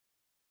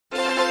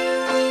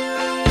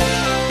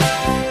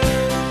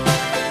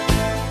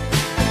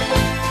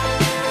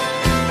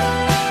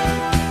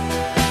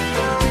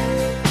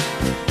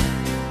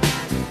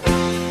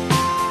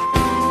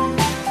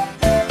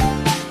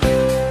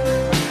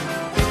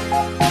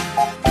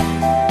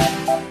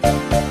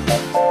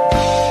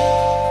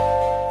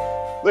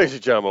Ladies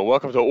and gentlemen,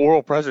 welcome to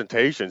Oral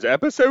Presentations,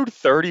 episode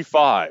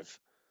 35.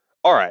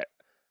 All right,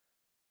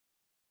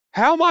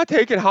 how am I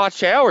taking hot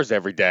showers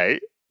every day?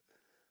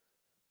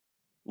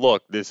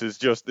 Look, this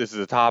is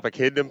a topic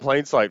hidden in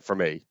plain sight for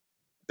me.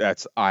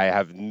 I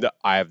have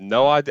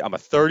no idea. I'm a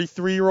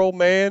 33-year-old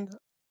man.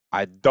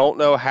 I don't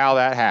know how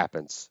that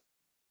happens.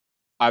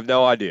 I have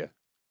no idea.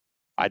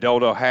 I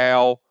don't know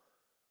how.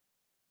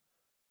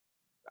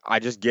 I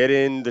just get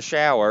in the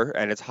shower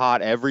and it's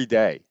hot every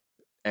day,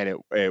 and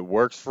it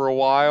works for a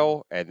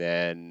while, and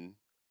then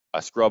I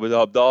scrub it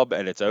up dub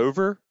and it's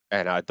over,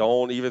 and I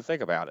don't even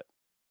think about it.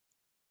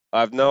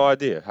 I have no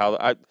idea how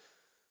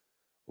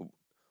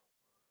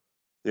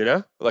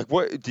like,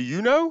 what do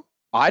you know?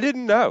 I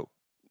didn't know.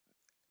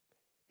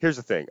 Here's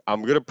the thing.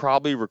 I'm gonna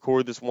probably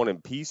record this one in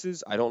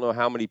pieces. I don't know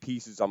how many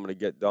pieces I'm gonna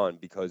get done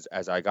because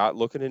as I got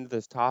looking into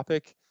this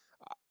topic,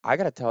 I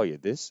gotta tell you,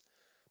 this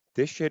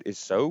shit is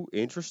so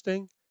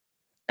interesting.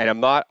 And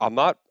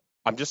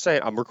I'm just saying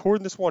I'm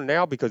recording this one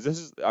now because this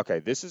is okay.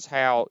 This is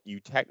how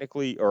you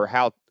technically, or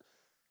how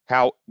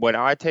when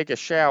I take a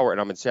shower and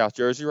I'm in South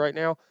Jersey right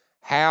now,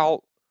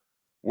 how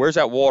where's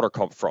that water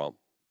come from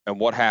and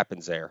what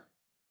happens there?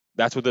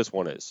 That's what this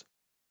one is.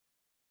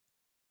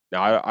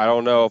 Now, I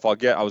don't know if I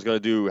was going to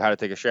do how to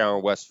take a shower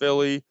in West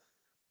Philly,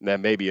 and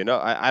then maybe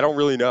another. I don't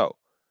really know.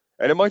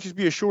 And it might just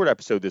be a short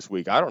episode this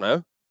week. I don't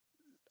know.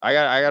 I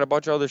got a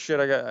bunch of other shit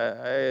I got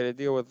to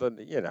deal with,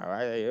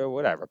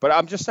 whatever. But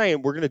I'm just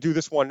saying, we're going to do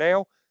this one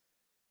now.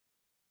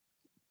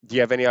 Do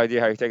you have any idea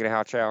how you're taking a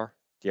hot shower?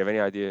 Do you have any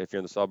idea if you're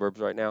in the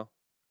suburbs right now?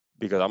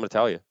 Because I'm going to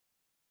tell you.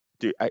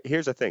 Dude,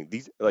 here's the thing.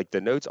 These, like,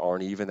 the notes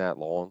aren't even that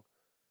long.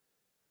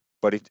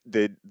 But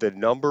the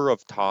number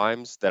of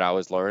times that I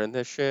was learning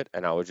this shit,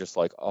 and I was just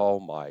like, oh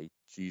my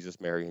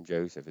Jesus, Mary and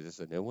Joseph, is this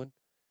a new one?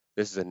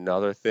 This is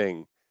another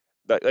thing.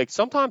 Like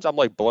sometimes I'm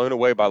like blown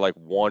away by like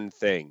one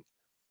thing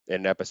in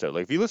an episode.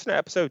 Like if you listen to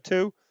episode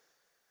 2,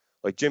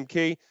 like Jim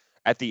Key,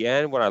 at the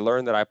end when I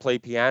learned that I play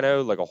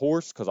piano like a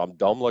horse because I'm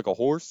dumb like a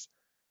horse,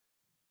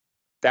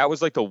 that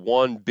was like the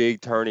one big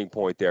turning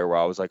point there where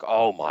I was like,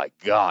 oh my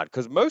God.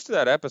 Because most of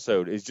that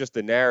episode is just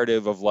the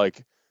narrative of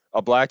like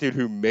a black dude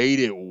who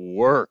made it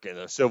work in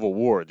the Civil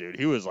War, dude.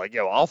 He was like,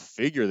 yo, I'll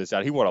figure this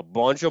out. He won a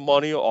bunch of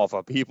money off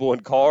of people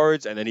and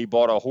cards, and then he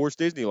bought a horse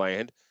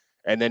Disneyland,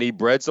 and then he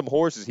bred some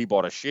horses. He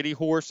bought a shitty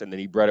horse, and then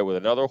he bred it with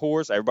another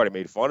horse. Everybody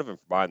made fun of him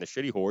for buying the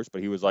shitty horse,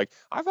 but he was like,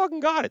 I fucking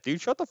got it, dude.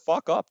 Shut the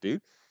fuck up,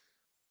 dude.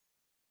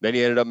 Then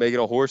he ended up making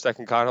a horse that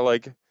can kind of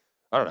like,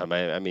 I don't know,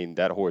 man. I mean,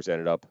 that horse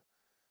ended up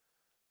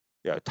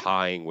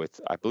tying with,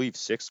 I believe,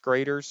 sixth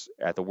graders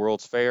at the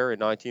World's Fair in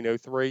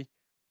 1903.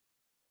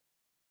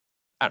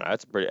 I don't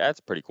know. That's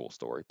a pretty cool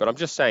story. But I'm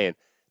just saying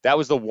that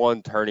was the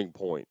one turning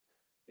point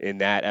in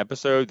that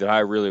episode that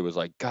I really was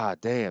like,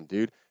 God damn,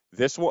 dude.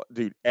 This one,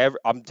 dude.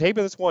 I'm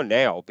taping this one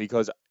now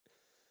because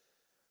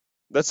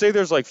let's say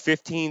there's like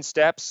 15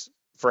 steps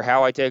for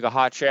how I take a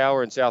hot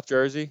shower in South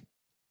Jersey.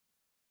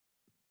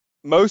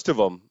 Most of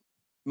them,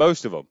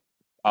 most of them,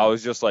 I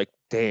was just like,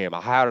 damn,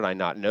 how did I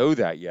not know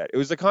that yet? It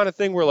was the kind of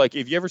thing where, like,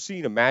 if you ever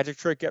seen a magic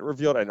trick get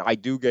revealed, and I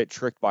do get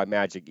tricked by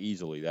magic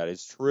easily, that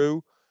is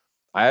true.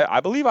 I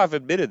believe I've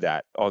admitted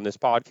that on this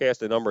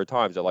podcast a number of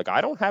times that, like,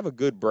 I don't have a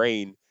good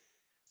brain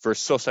for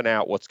sussing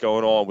out what's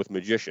going on with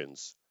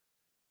magicians.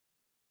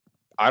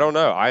 I don't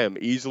know. I am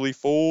easily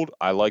fooled.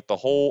 I like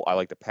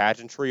the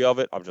pageantry of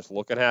it. I'm just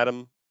looking at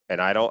them,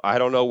 and I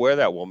don't know where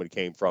that woman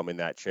came from in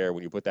that chair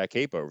when you put that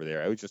cape over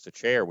there. It was just a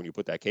chair when you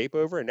put that cape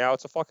over, and now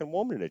it's a fucking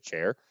woman in a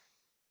chair.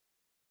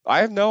 I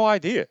have no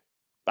idea.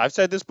 I've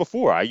said this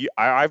before.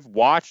 I've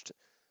watched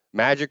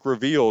Magic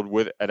Revealed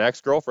with an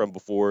ex-girlfriend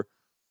before,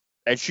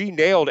 and she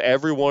nailed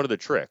every one of the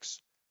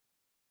tricks.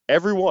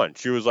 Every one.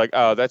 She was like,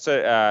 "Oh, that's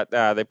it.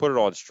 They put it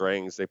on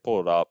strings. They pull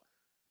it up."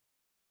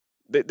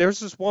 There's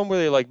this one where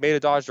they like made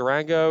a Dodge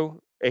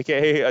Durango,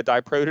 aka a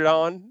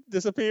Diprotodon,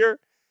 disappear,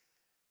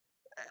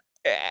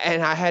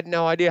 and I had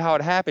no idea how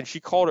it happened. She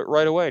called it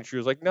right away, and she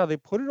was like, "No, they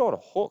put it on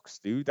hooks,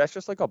 dude. That's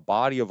just like a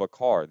body of a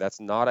car. That's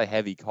not a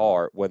heavy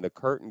car. When the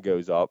curtain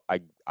goes up,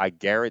 I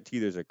guarantee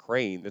there's a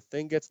crane. The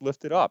thing gets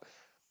lifted up."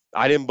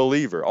 I didn't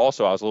believe her.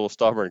 Also, I was a little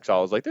stubborn because I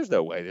was like, "There's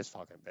no way this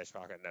fucking bitch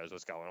fucking knows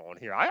what's going on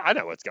here. I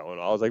know what's going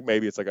on." I was like,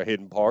 maybe it's like a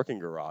hidden parking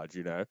garage,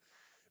 you know?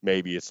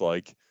 Maybe it's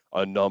like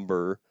a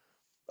number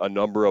a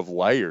number of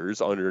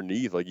layers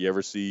underneath. Like you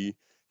ever see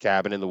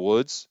Cabin in the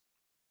Woods?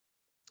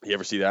 You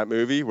ever see that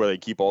movie where they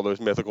keep all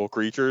those mythical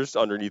creatures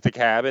underneath the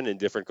cabin in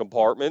different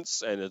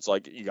compartments? And it's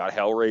like you got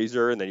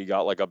Hellraiser, and then you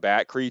got like a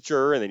bat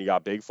creature, and then you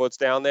got Bigfoots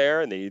down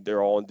there, and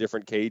they're all in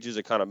different cages.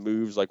 It kind of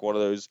moves like one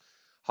of those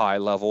high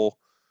level,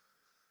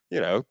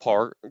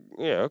 parking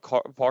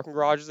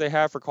garages they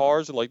have for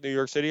cars in like New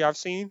York City. I've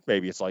seen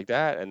maybe it's like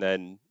that, and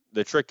then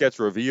the trick gets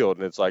revealed,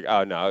 and it's like,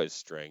 oh no, it's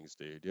strings,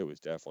 dude. It was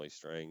definitely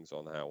strings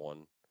on that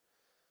one.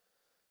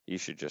 You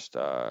should just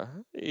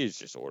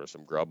order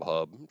some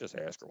Grubhub. Just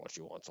ask her what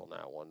she wants on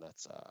that one.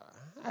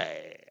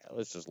 Hey,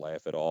 let's just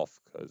laugh it off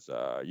because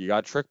you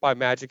got tricked by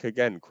magic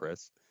again,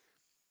 Chris.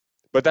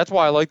 But that's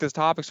why I like this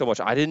topic so much.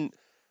 I didn't.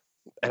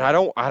 And I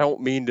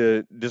don't mean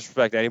to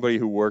disrespect anybody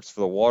who works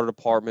for the water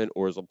department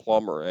or is a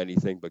plumber or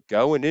anything, but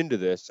going into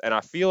this, and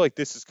I feel like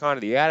this is kind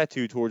of the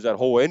attitude towards that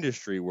whole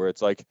industry where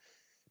it's like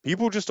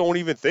people just don't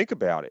even think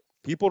about it.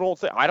 People don't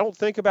think I don't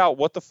think about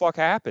what the fuck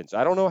happens.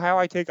 I don't know how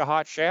I take a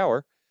hot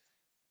shower.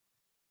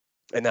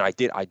 And then I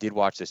did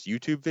watch this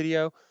YouTube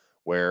video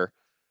where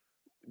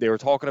they were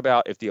talking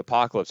about if the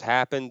apocalypse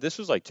happened. This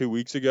was like 2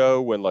 weeks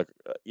ago when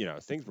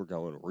things were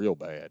going real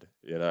bad.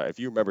 If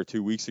you remember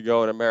 2 weeks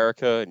ago in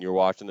America and you're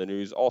watching the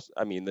news, also,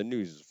 I mean, the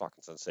news is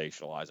fucking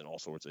sensationalizing all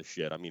sorts of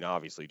shit. I mean,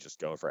 obviously just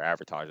going for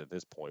advertising at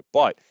this point.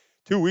 But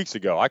 2 weeks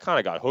ago, I kind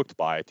of got hooked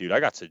by it, dude. I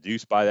got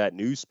seduced by that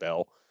news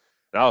spell.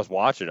 And I was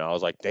watching it. I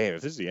was like, damn,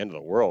 if this is the end of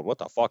the world, what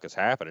the fuck is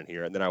happening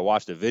here? And then I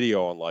watched a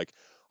video on like,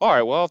 all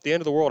right, well, if the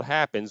end of the world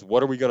happens,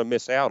 what are we going to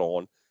miss out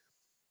on?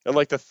 And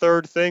like the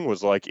third thing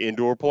was like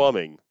indoor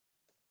plumbing.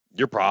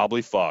 You're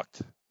probably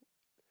fucked.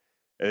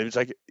 And it's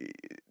like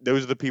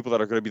those are the people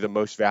that are going to be the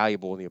most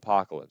valuable in the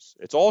apocalypse.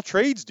 It's all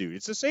trades, dude.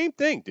 It's the same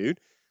thing, dude.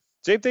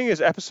 Same thing as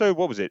episode,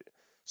 what was it?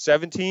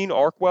 17,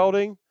 arc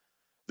welding.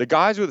 The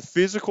guys with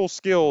physical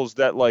skills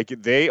that like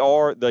they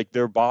are like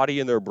their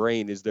body and their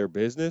brain is their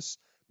business.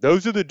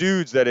 Those are the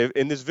dudes that if,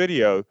 in this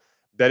video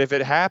that if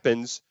it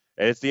happens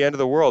and it's the end of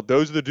the world,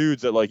 those are the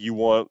dudes that like you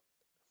want.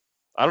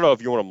 I don't know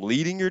if you want them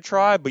leading your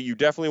tribe, but you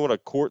definitely want to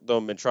court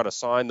them and try to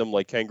sign them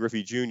like Ken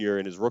Griffey Jr.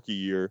 in his rookie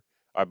year.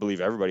 I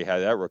believe everybody had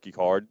that rookie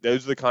card.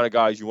 Those are the kind of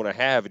guys you want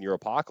to have in your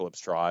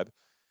apocalypse tribe.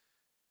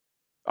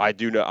 I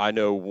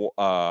know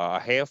a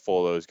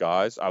handful of those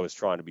guys. I was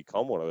trying to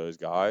become one of those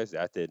guys.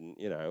 That didn't,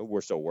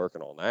 we're still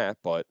working on that,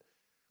 but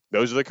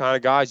those are the kind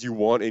of guys you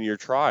want in your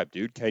tribe,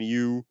 dude. Can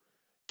you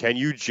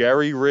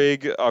jerry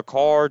rig a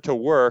car to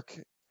work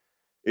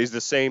is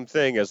the same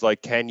thing as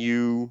like can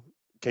you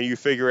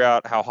figure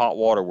out how hot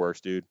water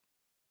works, dude?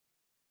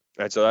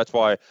 And so that's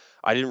why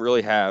I didn't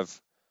really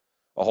have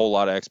a whole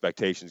lot of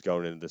expectations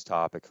going into this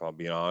topic, if I'm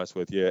being honest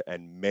with you.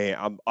 And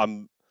man,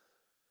 I'm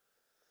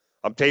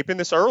taping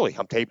this early.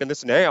 I'm taping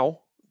this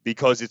now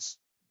because it's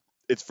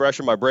fresh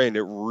in my brain.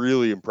 It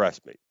really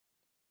impressed me.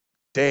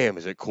 Damn,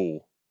 is it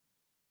cool?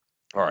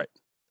 All right.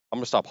 I'm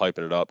gonna stop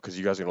hyping it up because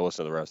you guys are gonna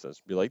listen to the rest of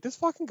this. Be like, this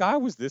fucking guy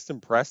was this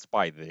impressed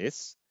by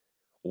this?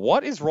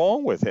 What is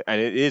wrong with it? And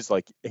it is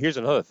like, here's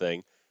another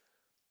thing.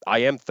 I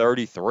am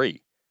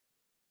 33.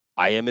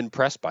 I am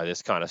impressed by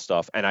this kind of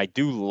stuff, and I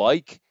do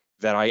like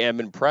that I am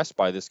impressed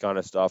by this kind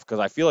of stuff because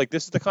I feel like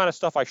this is the kind of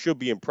stuff I should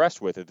be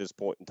impressed with at this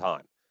point in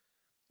time.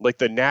 Like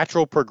the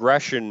natural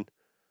progression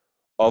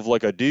of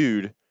like a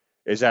dude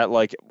is that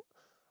like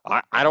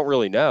I don't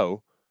really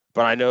know,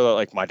 but I know that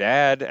like my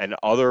dad and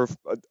other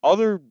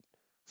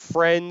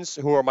friends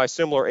who are my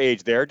similar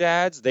age, their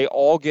dads, they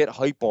all get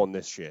hype on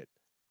this shit.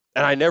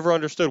 And I never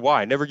understood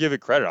why. I never give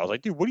it credit. I was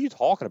like, dude, what are you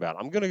talking about?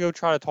 I'm gonna go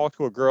try to talk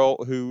to a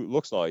girl who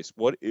looks nice.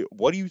 What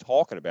are you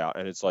talking about?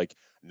 And it's like,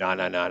 nah,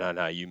 nah, nah, nah,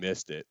 nah, you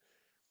missed it.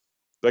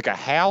 Like a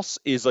house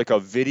is like a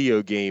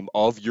video game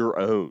of your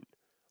own.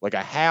 Like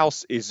a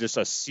house is just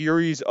a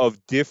series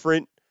of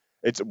different.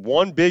 It's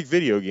one big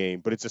video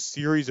game, but it's a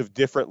series of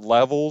different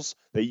levels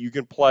that you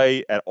can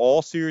play at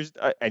all series.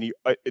 And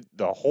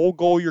the whole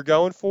goal you're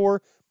going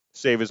for,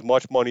 save as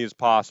much money as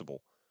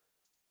possible.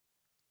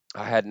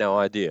 I had no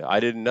idea. I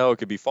didn't know it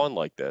could be fun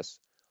like this.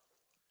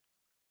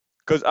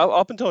 Because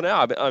up until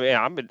now,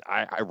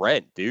 I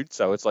rent, dude.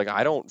 So it's like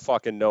I don't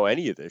fucking know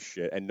any of this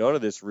shit, and none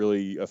of this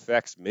really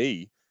affects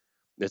me.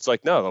 It's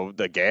like no,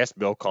 the gas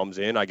bill comes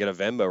in, I get a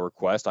Venmo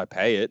request, I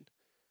pay it,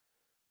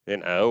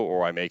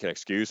 or I make an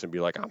excuse and be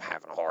like, I'm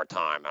having a hard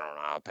time. I don't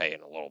know, I'll pay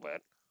in a little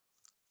bit.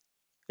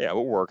 Yeah,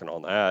 we're working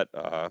on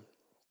that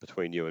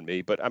between you and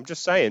me. But I'm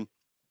just saying,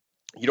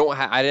 you don't.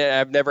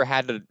 I've never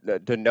had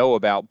to know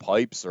about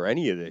pipes or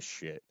any of this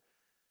shit.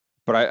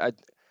 But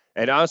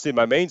and honestly,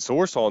 my main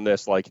source on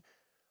this, like,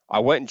 I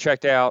went and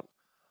checked out.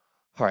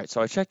 All right,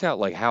 so I checked out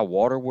like how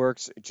water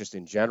works just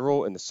in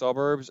general in the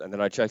suburbs, and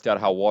then I checked out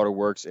how water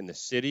works in the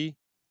city,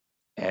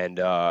 and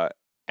uh,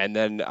 and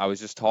then I was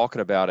just talking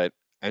about it,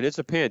 and it's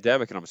a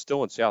pandemic, and I'm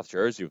still in South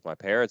Jersey with my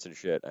parents and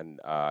shit, and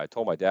I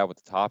told my dad what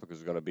the topic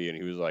was going to be, and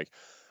he was like,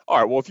 "All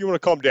right, well, if you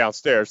want to come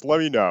downstairs, let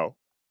me know."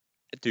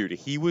 Dude,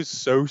 he was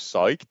so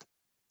psyched.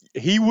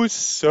 He was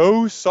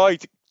so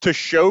psyched to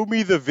show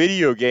me the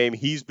video game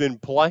he's been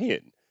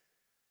playing.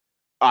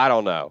 I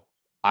don't know.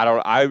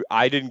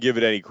 I didn't give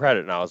it any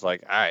credit and I was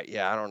like, all right,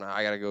 yeah, I don't know.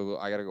 I gotta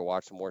go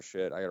watch some more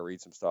shit. I gotta read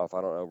some stuff.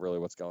 I don't know really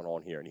what's going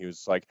on here. And he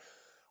was like,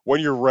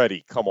 when you're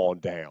ready, come on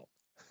down.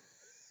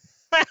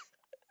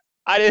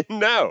 I didn't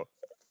know.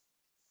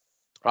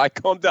 I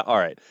come down. All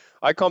right.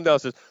 I come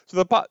downstairs.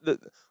 So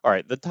all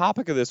right, the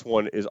topic of this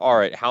one is all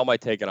right, how am I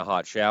taking a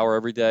hot shower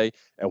every day?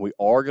 And we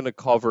are gonna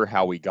cover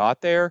how we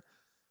got there,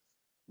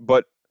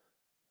 but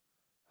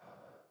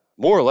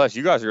more or less,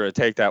 you guys are gonna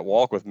take that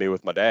walk with me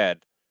with my dad.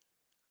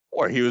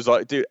 Or he was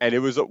like, dude, and it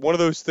was one of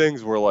those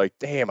things where, like,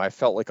 damn, I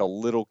felt like a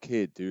little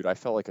kid, dude. I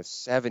felt like a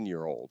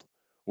 7-year-old,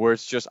 where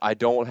it's just, I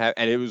don't have,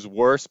 and it was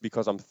worse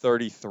because I'm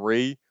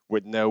 33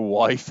 with no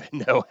wife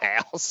and no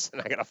house,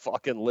 and I gotta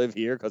fucking live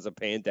here because of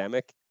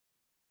pandemic.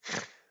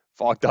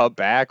 fucked up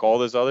back, all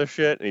this other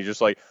shit. And he's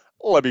just like,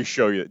 let me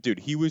show you. Dude,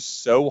 he was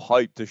so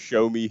hyped to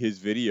show me his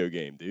video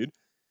game, dude.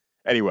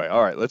 Anyway,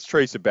 all right, let's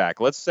trace it back.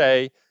 Let's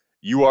say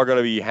you are going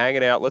to be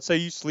hanging out. Let's say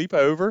you sleep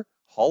over.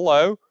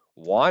 Hello.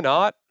 Why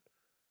not?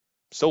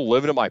 Still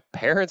living at my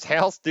parents'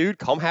 house, dude.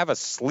 Come have a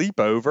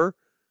sleepover.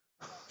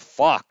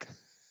 Fuck.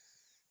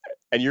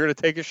 And you're going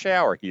to take a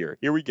shower here.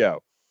 Here we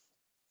go.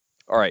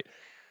 All right.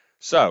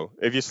 So,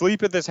 if you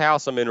sleep at this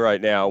house I'm in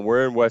right now,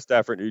 we're in West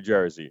Effort, New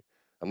Jersey.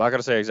 I'm not going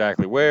to say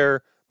exactly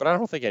where, but I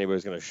don't think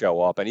anybody's going to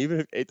show up. And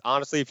even if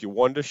honestly, if you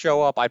wanted to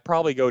show up, I'd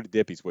probably go to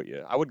Dippy's with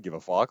you. I wouldn't give a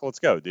fuck. Let's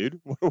go,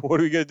 dude. What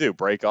are we going to do?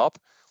 Break up?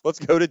 Let's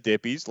go to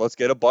Dippy's. Let's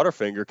get a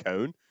Butterfinger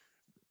cone.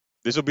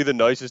 This will be the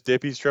nicest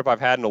Dippy's trip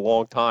I've had in a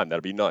long time.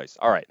 That'll be nice.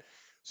 All right.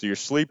 So you're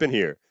sleeping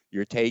here.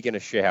 You're taking a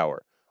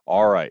shower.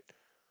 All right.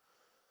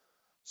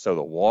 So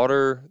the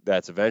water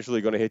that's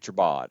eventually going to hit your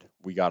bod,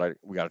 we gotta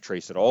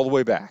trace it all the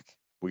way back.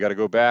 We got to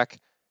go back.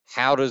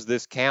 How does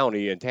this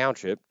county and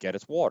township get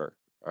its water?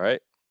 All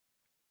right.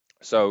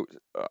 So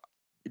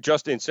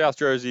just in South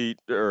Jersey,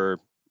 or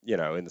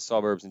in the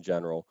suburbs in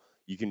general,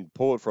 you can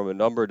pull it from a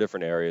number of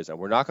different areas, and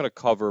we're not going to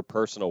cover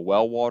personal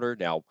well water.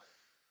 Now,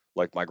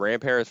 like my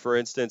grandparents, for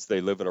instance,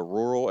 they live in a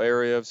rural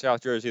area of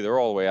South Jersey. They're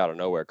all the way out of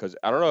nowhere. Because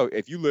I don't know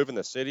if you live in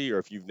the city or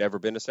if you've never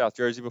been to South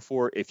Jersey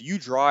before, if you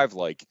drive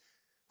like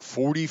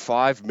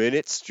 45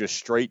 minutes just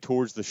straight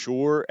towards the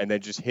shore and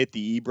then just hit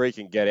the e-brake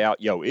and get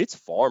out, yo, it's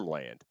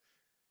farmland.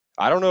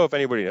 I don't know if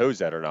anybody knows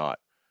that or not.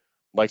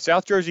 Like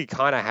South Jersey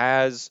kind of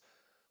has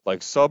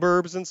like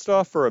suburbs and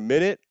stuff for a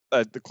minute,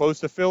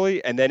 close to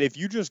Philly, and then if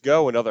you just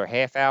go another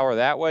half hour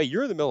that way,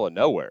 you're in the middle of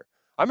nowhere.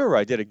 I remember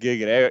I did a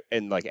gig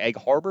in like Egg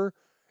Harbor,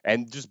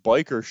 and just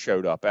bikers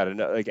showed up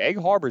like Egg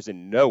Harbor's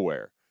in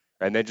nowhere,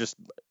 and then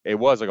it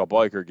was like a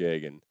biker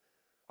gig, and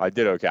I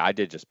did okay. I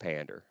did just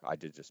pander. I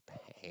did just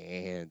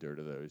pander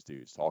to those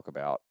dudes. Talk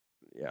about,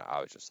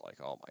 I was just like,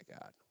 oh my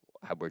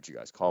God, where'd you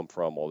guys come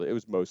from? Well, it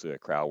was mostly a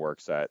crowd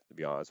work set, to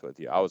be honest with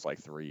you. I was like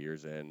 3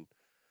 years in,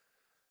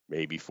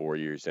 maybe 4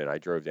 years in. I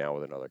drove down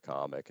with another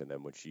comic, and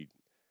then when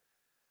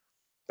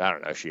I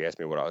don't know, she asked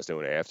me what I was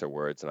doing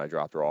afterwards, and I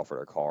dropped her off at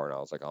her car, and I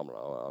was like, I'm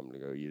gonna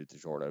go eat at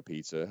DiGiorno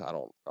Pizza. I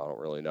don't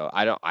really know.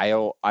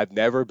 I've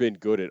never been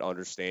good at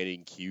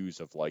understanding cues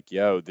of like,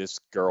 yo, this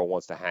girl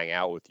wants to hang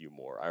out with you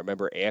more. I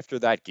remember after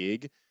that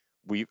gig,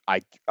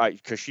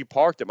 because she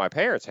parked at my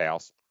parents'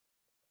 house.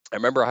 I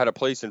remember I had a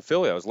place in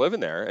Philly. I was living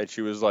there, and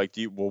she was like,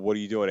 what are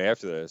you doing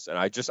after this? And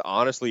I just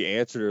honestly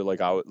answered her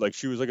like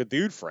she was like a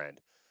dude friend,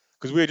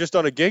 because we had just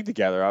done a gig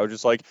together. I was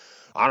just like,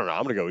 I don't know,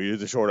 I'm gonna go eat a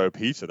DiGiorno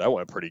pizza. That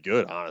went pretty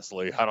good,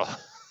 honestly. I'm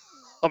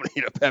gonna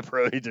eat a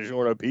pepperoni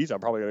DiGiorno pizza.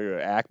 I'm probably gonna go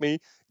to Acme,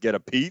 get a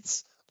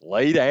pizza,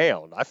 lay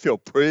down. I feel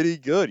pretty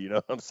good. You know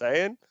what I'm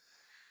saying?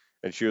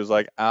 And she was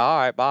like, all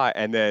right, bye.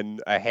 And then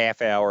a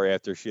half hour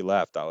after she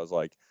left, I was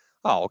like,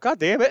 oh, God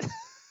damn it,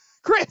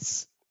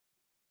 Chris,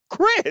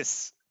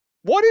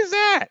 what is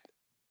that?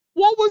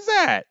 What was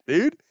that,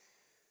 dude?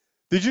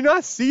 Did you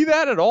not see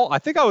that at all? I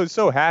think I was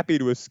so happy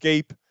to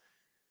escape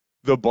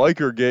the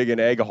biker gig in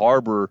Egg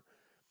Harbor,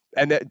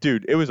 and that,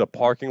 dude, it was a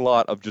parking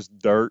lot of just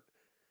dirt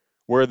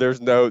where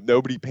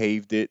nobody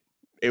paved it.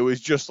 It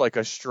was just like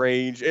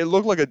it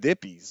looked like a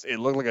Dippy's. It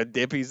looked like a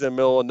Dippy's in the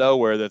middle of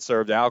nowhere that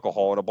served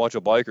alcohol, and a bunch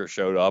of bikers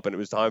showed up, and it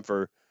was time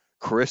for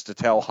Chris to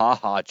tell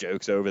ha-ha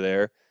jokes over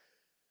there.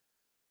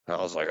 And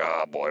I was like,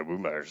 oh boy, we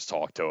better just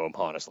talk to him.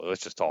 Honestly,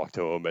 let's just talk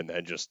to him, and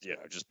then just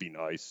be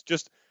nice.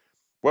 Just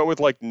went with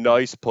like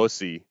nice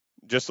pussy.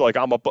 Just like,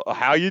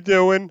 how you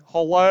doing?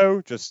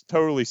 Hello? Just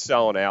totally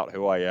selling out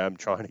who I am,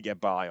 trying to get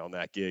by on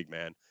that gig,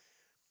 man.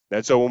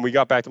 And so when we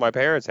got back to my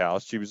parents'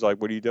 house, she was like,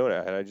 what are you doing?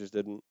 And I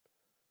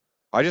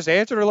just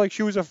answered her like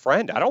she was a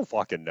friend. I don't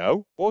fucking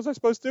know. What was I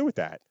supposed to do with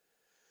that?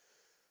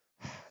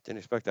 Didn't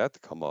expect that to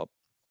come up.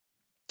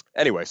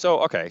 Anyway,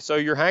 so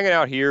you're hanging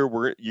out here.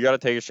 You got to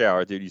take a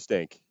shower, dude. You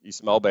stink. You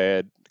smell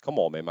bad. Come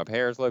on, man. My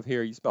parents live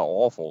here. You smell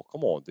awful.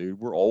 Come on, dude.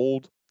 We're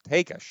old.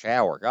 Take a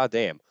shower.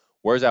 Goddamn.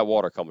 Where's that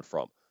water coming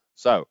from?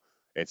 So,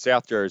 in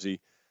South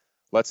Jersey,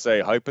 let's say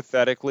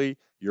hypothetically,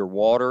 your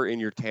water in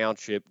your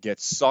township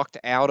gets sucked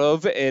out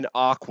of an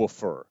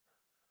aquifer.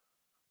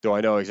 Do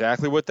I know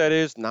exactly what that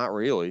is? Not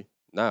really.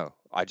 No.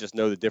 I just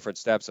know the different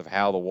steps of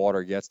how the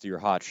water gets to your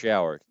hot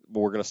shower.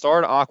 But we're going to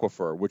start an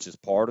aquifer, which is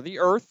part of the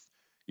earth.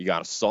 You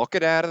got to suck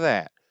it out of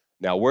that.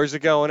 Now, where's it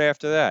going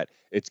after that?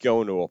 It's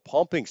going to a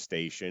pumping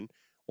station.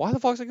 Why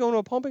the fuck is it going to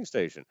a pumping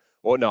station?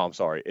 Well, no, I'm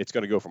sorry. It's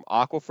going to go from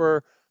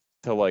aquifer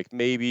to like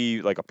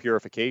maybe like a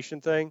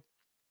purification thing,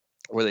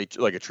 where they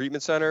like a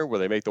treatment center where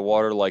they make the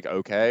water like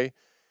okay,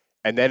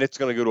 and then it's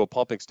going to go to a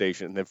pumping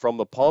station, and then from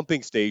the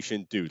pumping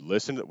station, dude,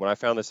 listen, when I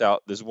found this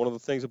out, this is one of the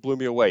things that blew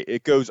me away.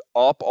 It goes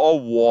up a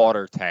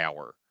water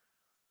tower.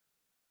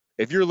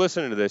 If you're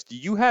listening to this, do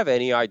you have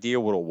any idea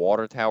what a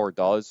water tower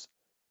does?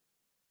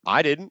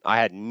 I didn't. I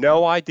had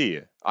no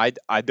idea.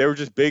 They were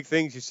just big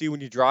things you see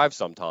when you drive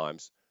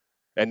sometimes,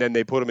 and then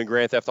they put them in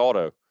Grand Theft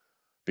Auto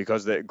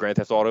because Grand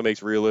Theft Auto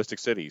makes realistic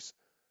cities.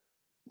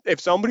 If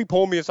somebody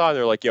pulled me aside and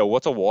they're like, yo,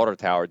 what's a water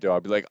tower do?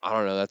 I'd be like, I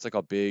don't know. That's like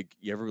a big,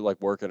 you ever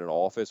like work in an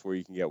office where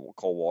you can get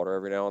cold water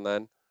every now and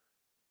then?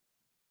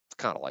 It's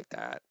kind of like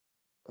that.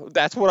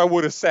 That's what I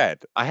would have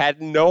said. I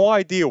had no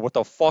idea what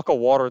the fuck a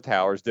water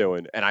tower is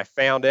doing. And I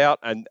found out,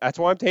 and that's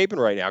why I'm taping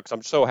right now, because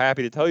I'm so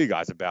happy to tell you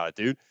guys about it,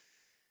 dude.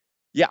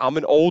 Yeah, I'm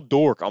an old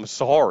dork. I'm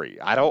sorry.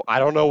 I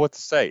don't know what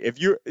to say.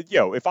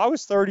 If I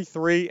was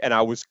 33 and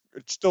I was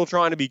still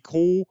trying to be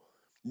cool,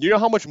 you know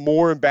how much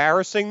more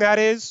embarrassing that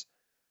is?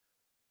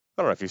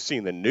 I don't know if you've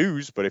seen the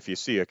news, but if you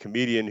see a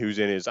comedian who's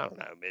in his, I don't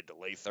know, mid to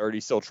late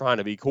 30s still trying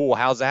to be cool,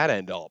 how's that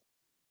end up?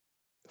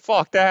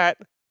 Fuck that.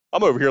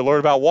 I'm over here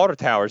learning about water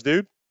towers,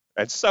 dude.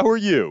 And so are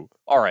you.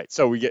 All right,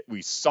 so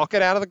we suck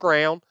it out of the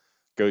ground,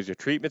 goes to a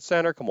treatment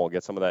center. Come on,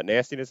 get some of that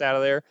nastiness out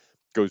of there.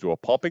 Goes to a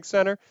pumping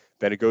center,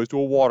 then it goes to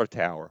a water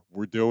tower.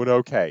 We're doing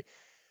okay.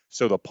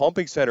 So the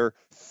pumping center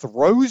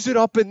throws it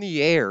up in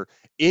the air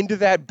into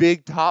that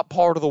big top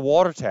part of the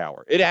water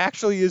tower. It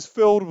actually is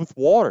filled with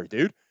water,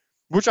 dude.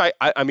 Which I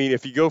mean,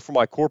 if you go for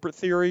my corporate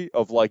theory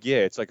of like, yeah,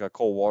 it's like a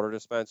cold water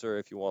dispenser.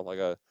 If you want like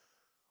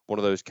one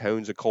of those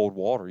cones of cold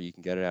water, you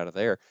can get it out of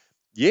there.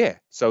 Yeah,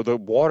 so the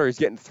water is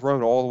getting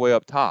thrown all the way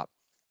up top.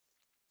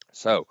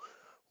 So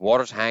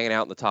water's hanging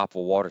out in the top of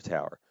a water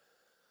tower.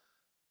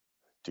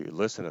 Dude,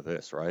 listen to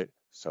this, right?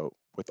 So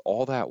with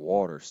all that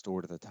water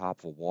stored at the top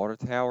of a water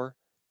tower,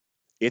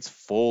 it's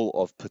full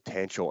of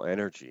potential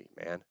energy,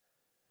 man,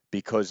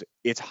 because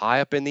it's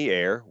high up in the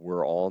air.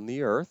 We're on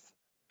the earth.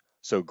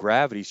 So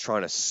gravity's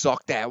trying to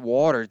suck that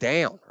water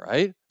down,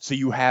 right? So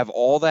you have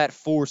all that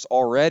force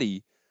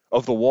already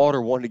of the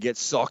water wanting to get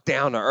sucked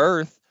down to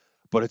earth,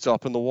 but it's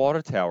up in the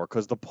water tower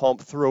because the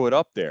pump threw it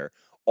up there.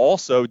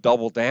 Also,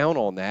 double down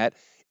on that,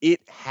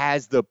 it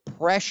has the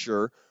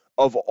pressure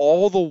of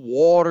all the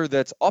water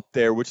that's up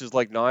there, which is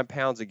like 9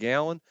 pounds a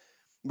gallon,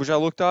 which I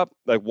looked up.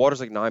 Like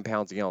water's like 9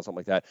 pounds a gallon, something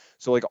like that.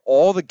 So like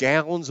all the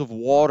gallons of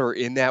water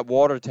in that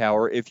water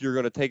tower, if you're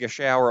gonna take a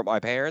shower at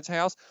my parents'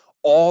 house,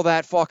 all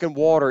that fucking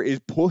water is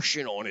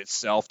pushing on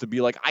itself to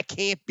be like, I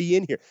can't be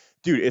in here.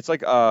 Dude, it's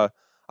like I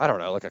don't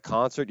know, like a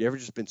concert. You ever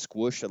just been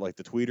squished at like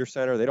the Tweeter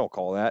Center? They don't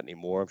call that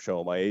anymore. I'm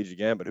showing my age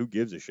again, but who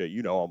gives a shit?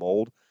 You know I'm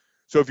old.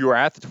 So if you were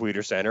at the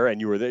Tweeter Center and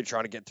you were there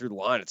trying to get through the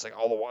line, it's like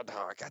all the water.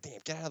 Oh, goddamn,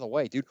 get out of the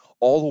way, dude.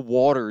 All the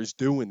water is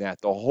doing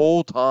that the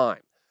whole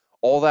time.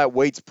 All that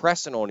weight's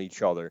pressing on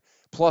each other.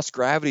 Plus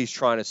gravity's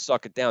trying to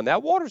suck it down.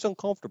 That water's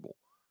uncomfortable.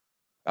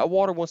 That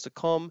water wants to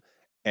come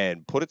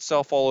and put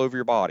itself all over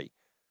your body.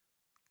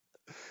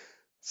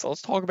 So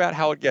let's talk about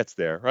how it gets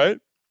there, right?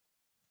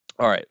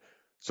 All right.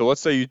 So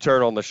let's say you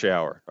turn on the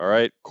shower. All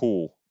right.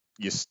 Cool.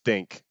 You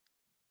stink.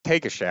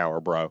 Take a shower,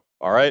 bro.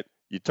 All right.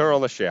 You turn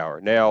on the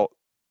shower. Now,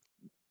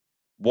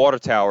 water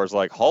tower is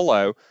like,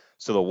 hello.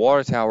 So the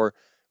water tower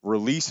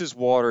releases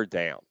water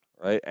down,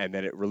 right? And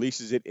then it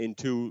releases it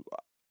into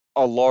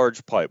a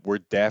large pipe. We're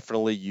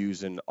definitely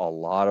using a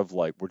lot of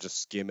like, we're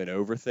just skimming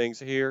over things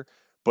here.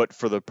 But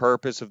for the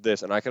purpose of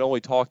this, and I can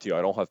only talk to you,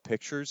 I don't have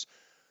pictures.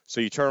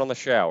 So you turn on the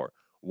shower.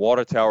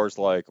 Water tower's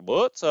like,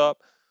 what's up?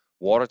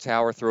 Water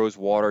tower throws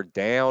water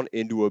down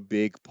into a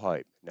big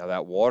pipe. Now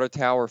that water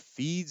tower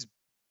feeds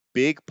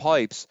big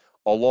pipes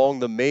along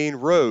the main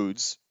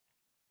roads,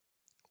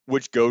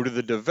 which go to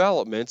the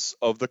developments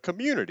of the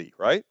community,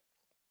 right?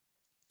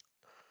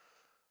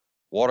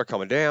 Water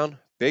coming down,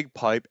 big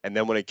pipe, and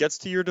then when it gets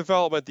to your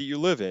development that you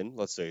live in,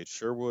 let's say it's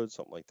Sherwood,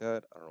 something like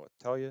that, I don't know what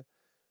to tell you.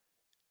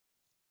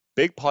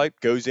 Big pipe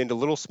goes into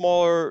little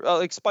smaller,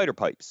 like spider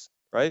pipes,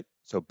 right?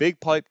 So big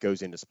pipe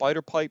goes into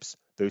spider pipes.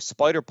 Those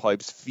spider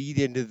pipes feed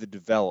into the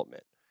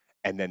development,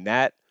 and then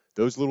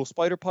those little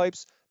spider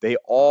pipes, they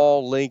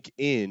all link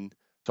in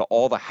to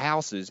all the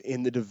houses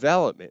in the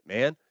development,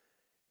 man.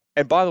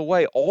 And by the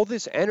way, all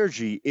this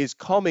energy is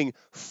coming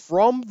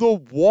from the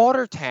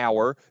water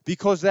tower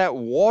because that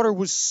water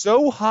was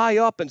so high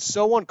up and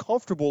so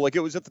uncomfortable. Like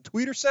it was at the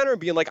Tweeter Center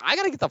and being like, I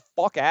got to get the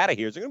fuck out of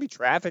here. Is there going to be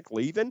traffic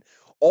leaving?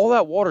 All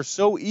that water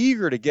so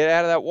eager to get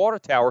out of that water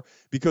tower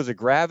because of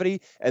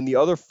gravity and the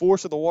other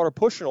force of the water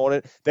pushing on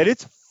it that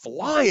it's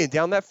flying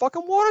down that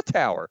fucking water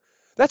tower.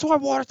 That's why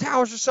water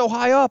towers are so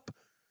high up.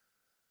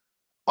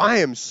 I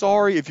am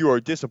sorry if you are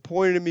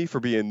disappointed in me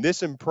for being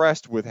this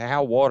impressed with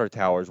how water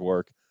towers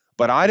work,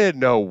 but I didn't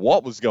know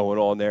what was going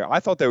on there. I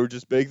thought they were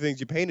just big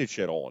things you painted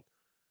shit on.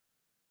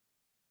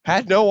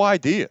 Had no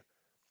idea.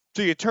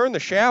 So you turn the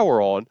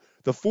shower on,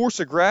 the force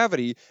of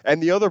gravity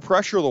and the other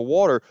pressure of the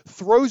water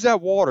throws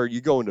that water.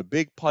 You go into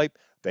big pipe,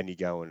 then you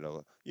go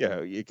into,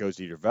 it goes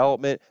to your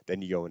development,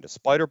 then you go into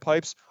spider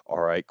pipes.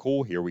 All right,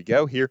 cool. Here we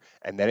go here.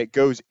 And then it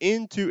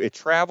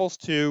travels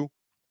to,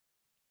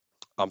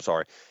 I'm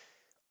sorry.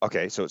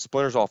 Okay, so it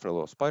splinters off into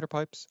little spider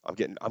pipes. I'm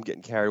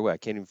getting carried away. I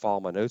can't even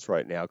follow my notes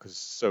right now because it's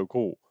so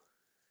cool.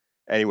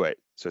 Anyway,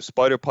 so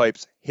spider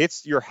pipes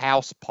hits your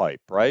house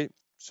pipe, right?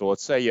 So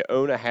let's say you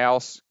own a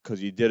house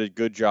because you did a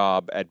good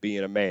job at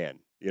being a man,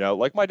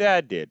 like my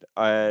dad did,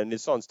 and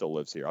his son still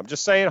lives here. I'm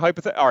just saying,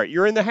 all right,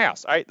 you're in the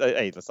house. All right,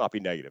 hey, let's not be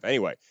negative.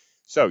 Anyway,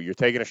 so you're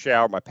taking a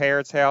shower at my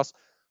parents' house.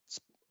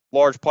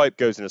 Large pipe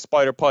goes into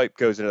spider pipe,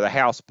 goes into the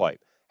house pipe.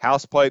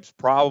 House pipe's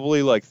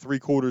probably like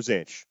 3/4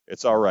 inch.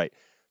 It's all right.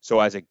 So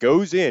as it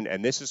goes in,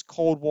 and this is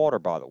cold water,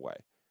 by the way,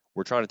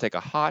 we're trying to take a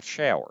hot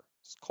shower.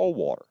 It's cold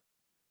water.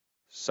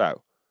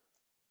 So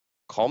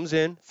comes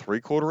in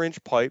 3/4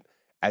 inch pipe.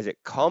 As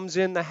it comes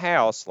in the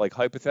house, like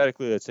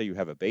hypothetically, let's say you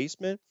have a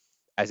basement,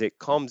 as it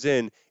comes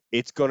in,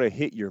 it's going to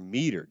hit your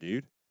meter,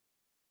 dude.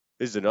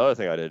 This is another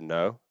thing I didn't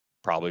know,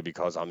 probably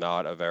because I'm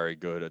not a very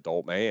good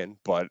adult man,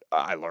 but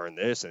I learned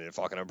this and it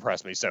fucking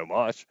impressed me so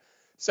much.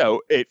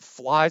 So it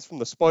flies from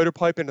the spider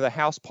pipe into the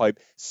house pipe,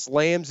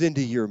 slams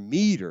into your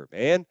meter,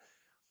 man.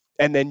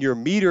 And then your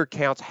meter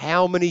counts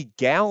how many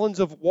gallons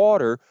of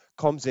water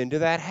comes into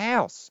that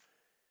house.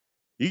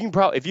 You can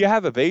probably, if you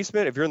have a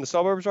basement, if you're in the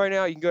suburbs right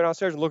now, you can go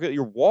downstairs and look at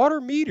your water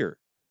meter.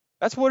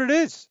 That's what it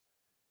is.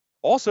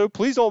 Also,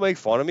 please don't make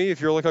fun of me if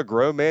you're like a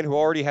grown man who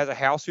already has a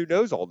house who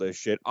knows all this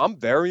shit. I'm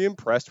very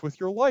impressed with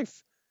your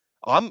life.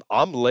 I'm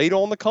late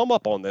on the come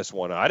up on this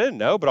one. I didn't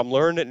know, but I'm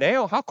learning it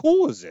now. How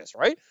cool is this,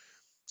 right?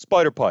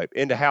 Spider pipe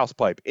into house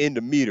pipe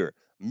into meter.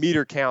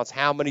 Meter counts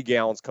how many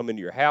gallons come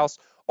into your house.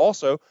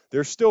 Also,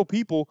 there's still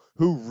people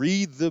who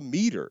read the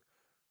meter.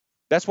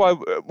 That's why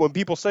when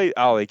people say,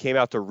 oh, they came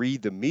out to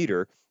read the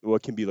meter, well,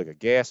 it can be like a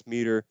gas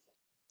meter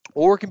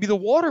or it can be the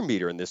water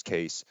meter in this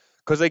case,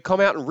 because they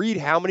come out and read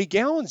how many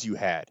gallons you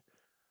had.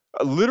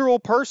 A literal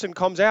person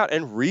comes out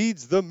and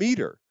reads the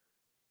meter.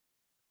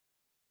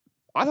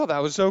 I thought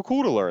that was so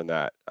cool to learn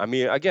that. I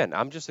mean, again,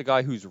 I'm just a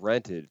guy who's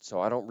rented, so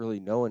I don't really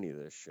know any of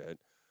this shit.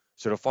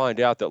 So to find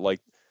out that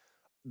like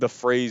the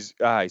phrase,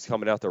 he's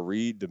coming out to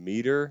read the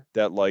meter,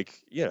 that like,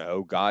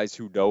 guys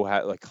who know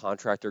how, like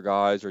contractor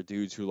guys or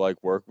dudes who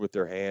like work with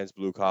their hands,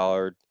 blue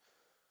collar,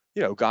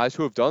 guys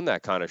who have done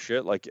that kind of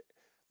shit, like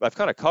I've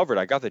kind of covered.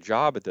 I got the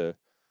job at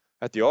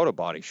the auto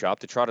body shop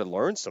to try to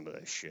learn some of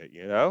this shit,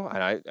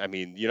 And I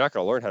mean, you're not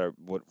going to learn how to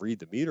what read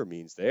the meter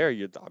means there.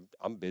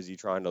 I'm busy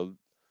trying to,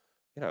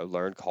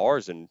 learn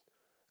cars and,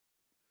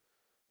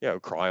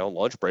 cry on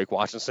lunch break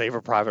watching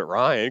Saving Private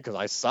Ryan because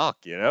I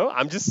suck,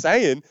 I'm just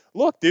saying,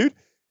 look, dude,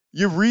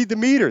 you read the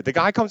meter. The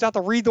guy comes out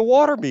to read the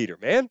water meter,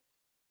 man.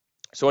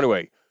 So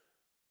anyway,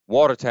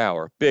 water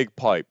tower, big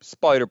pipe,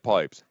 spider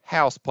pipes,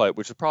 house pipe,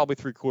 which is probably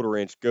 3/4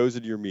 inch, goes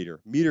into your meter.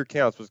 Meter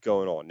counts what's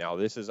going on. Now,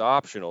 this is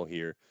optional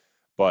here,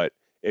 but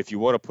if you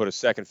want to put a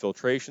second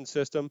filtration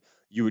system,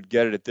 you would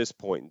get it at this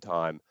point in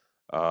time,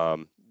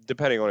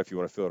 depending on if you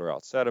want to filter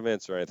out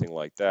sediments or anything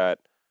like that.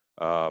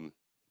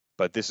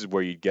 But this is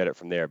where you'd get it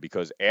from there,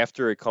 because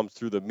after it comes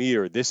through the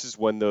meter, this is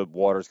when the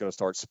water is going to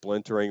start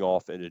splintering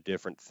off into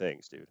different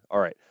things, dude. All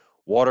right.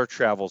 Water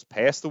travels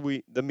past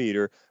the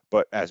meter,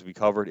 but as we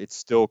covered, it's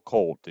still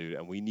cold, dude,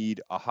 and we need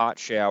a hot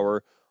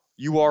shower.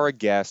 You are a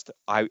guest.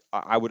 I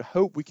would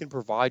hope we can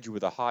provide you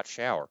with a hot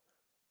shower,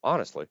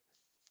 honestly.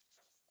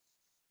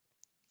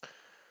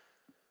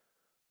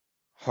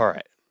 All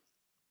right.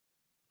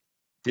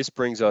 This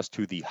brings us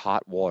to the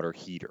hot water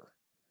heater,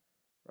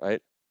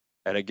 right?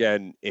 And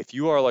again, if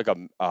you are like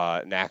an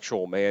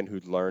actual man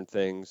who'd learned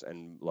things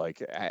and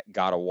like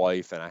got a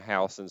wife and a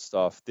house and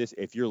stuff,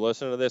 if you're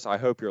listening to this, I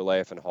hope you're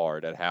laughing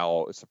hard at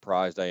how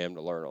surprised I am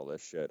to learn all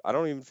this shit. I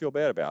don't even feel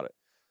bad about it.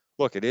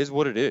 Look, it is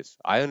what it is.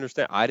 I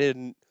understand.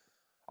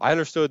 I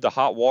understood the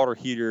hot water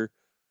heater,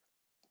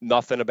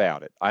 nothing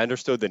about it. I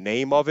understood the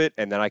name of it,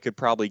 and then I could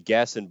probably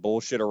guess and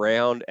bullshit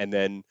around and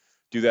then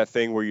do that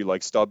thing where you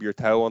like stub your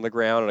toe on the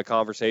ground in a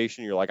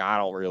conversation. You're like, I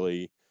don't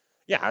really,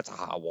 yeah, it's a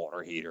hot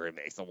water heater. It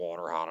makes the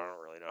water hot. I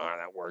don't really know how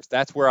that works.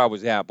 That's where I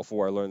was at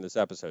before I learned this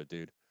episode,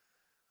 dude.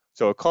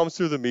 So it comes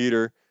through the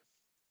meter.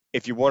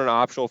 If you want an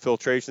optional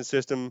filtration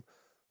system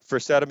for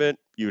sediment,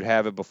 you would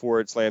have it before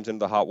it slams into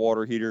the hot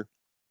water heater.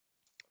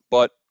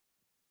 But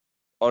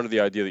under the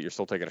idea that you're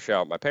still taking a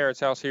shower at my parents'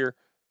 house here,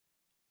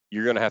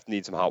 you're going to have to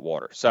need some hot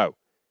water. So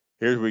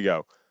here we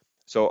go.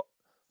 So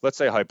let's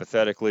say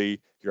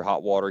hypothetically your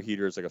hot water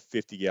heater is like a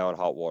 50-gallon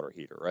hot water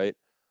heater, right?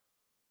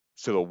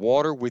 So the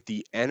water with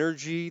the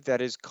energy that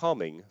is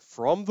coming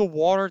from the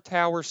water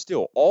tower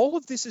still, all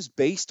of this is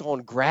based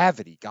on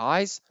gravity,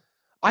 guys.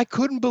 I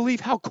couldn't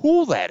believe how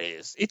cool that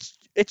is.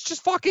 It's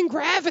just fucking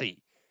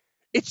gravity.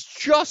 It's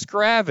just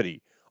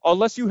gravity.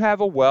 Unless you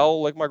have a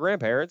well like my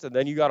grandparents, and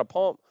then you got a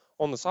pump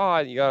on the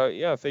side, you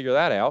gotta figure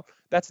that out.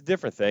 That's a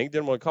different thing.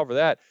 Didn't want to cover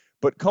that.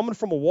 But coming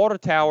from a water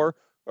tower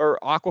or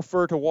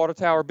aquifer to water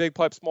tower, big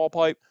pipe, small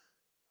pipe,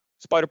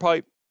 spider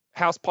pipe,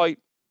 house pipe,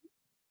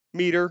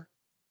 meter,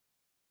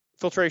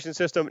 filtration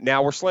system.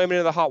 Now we're slamming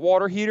into the hot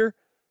water heater.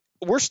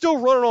 We're still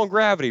running on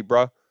gravity,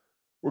 bro.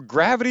 We're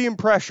gravity and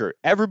pressure.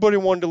 Everybody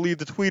wanted to leave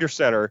the tweeter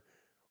center.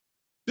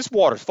 This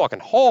water's fucking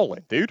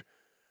hauling, dude.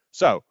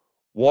 So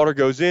water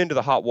goes into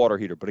the hot water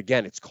heater, but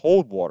again, it's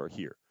cold water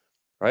here,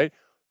 right?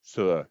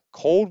 So the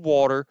cold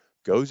water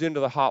goes into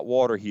the hot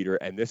water heater,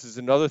 and this is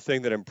another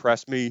thing that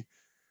impressed me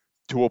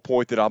to a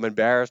point that I'm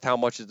embarrassed how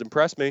much it's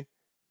impressed me,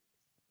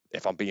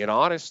 if I'm being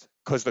honest,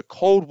 because the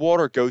cold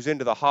water goes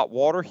into the hot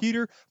water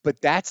heater,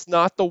 but that's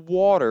not the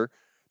water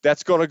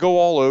that's going to go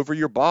all over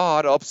your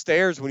bod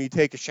upstairs when you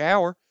take a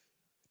shower.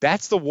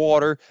 That's the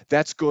water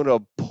that's going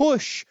to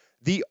push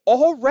the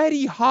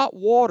already hot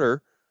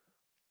water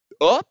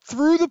up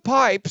through the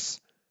pipes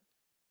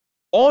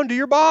onto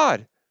your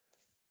bod.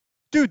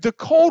 Dude, the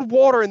cold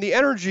water and the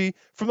energy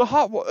from the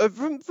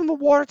from the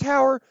water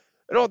tower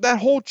and all that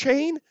whole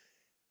chain,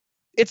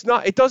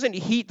 it doesn't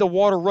heat the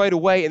water right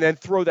away and then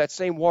throw that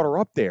same water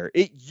up there.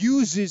 It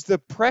uses the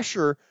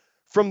pressure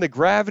from the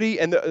gravity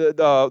and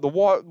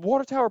the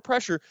water tower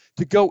pressure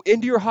to go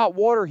into your hot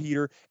water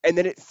heater, and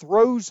then it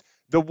throws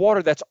the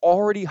water that's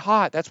already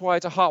hot. That's why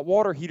it's a hot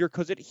water heater,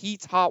 because it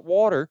heats hot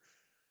water,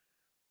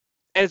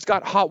 and it's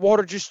got hot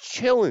water just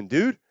chilling,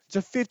 dude. It's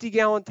a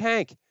 50-gallon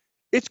tank.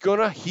 It's going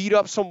to heat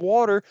up some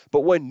water,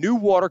 but when new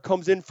water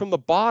comes in from the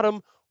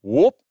bottom,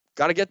 whoop,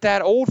 got to get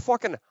that old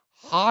fucking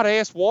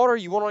hot-ass water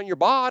you want on your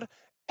bod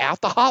out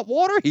the hot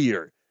water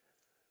heater.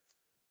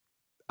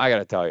 I got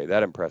to tell you,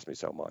 that impressed me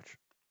so much.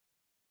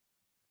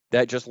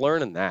 Just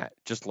learning that,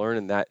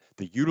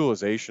 the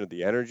utilization of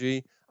the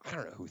energy, I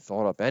don't know who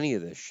thought up any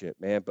of this shit,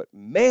 man, but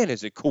man,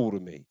 is it cool to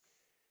me.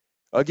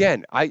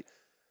 Again, I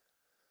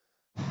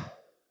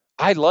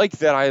like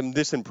that I am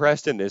this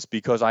impressed in this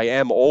because I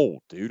am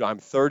old, dude. I'm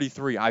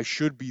 33. I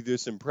should be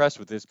this impressed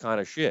with this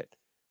kind of shit.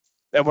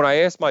 And when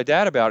I asked my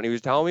dad about it and he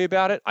was telling me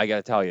about it, I got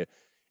to tell you,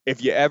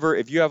 if you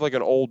have like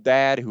an old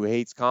dad who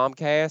hates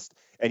Comcast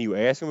and you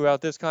ask him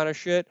about this kind of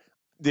shit,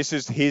 this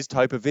is his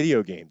type of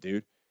video game,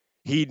 dude.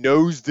 He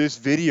knows this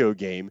video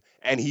game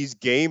and he's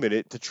gaming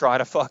it to try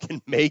to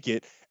fucking make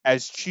it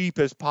as cheap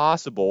as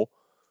possible,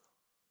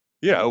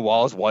 you know,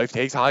 while his wife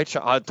takes hot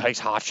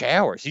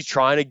showers. He's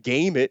trying to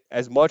game it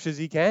as much as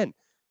he can.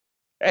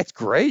 That's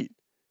great.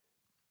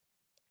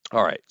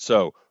 All right,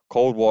 so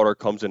cold water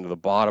comes into the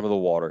bottom of the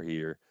water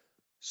heater.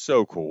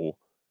 So cool.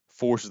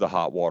 Forces the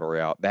hot water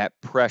out. That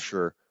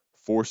pressure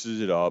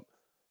forces it up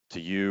to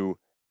you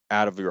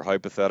out of your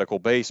hypothetical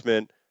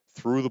basement,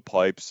 through the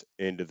pipes,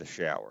 into the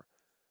shower.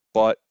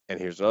 But, and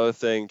here's another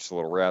thing, just a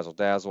little razzle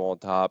dazzle on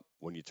top.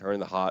 When you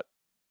turn on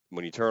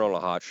a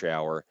hot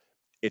shower,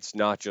 it's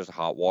not just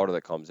hot water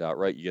that comes out,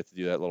 right? You get to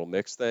do that little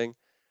mix thing.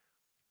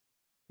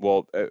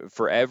 Well,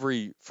 for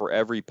every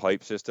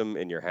pipe system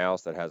in your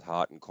house that has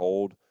hot and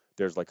cold,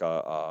 there's like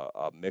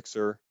a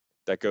mixer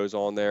that goes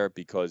on there,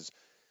 because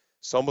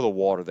some of the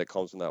water that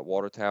comes from that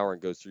water tower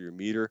and goes through your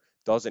meter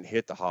doesn't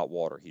hit the hot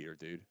water heater,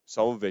 dude.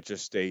 Some of it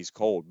just stays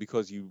cold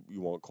because you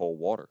want cold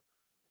water.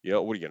 You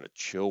know, what are you going to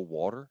chill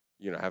water?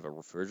 You know, have a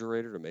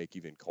refrigerator to make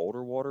even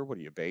colder water? What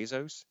are you,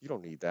 Bezos? You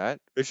don't need that.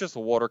 It's just the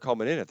water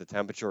coming in at the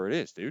temperature it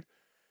is, dude.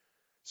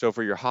 So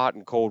for your hot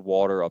and cold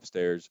water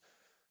upstairs,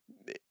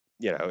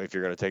 you know, if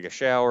you're going to take a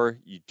shower,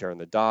 you turn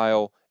the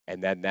dial,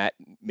 and then that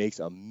makes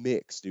a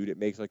mix, dude. It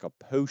makes like a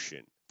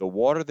potion. The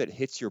water that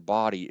hits your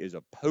body is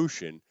a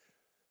potion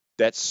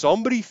that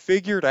somebody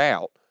figured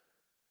out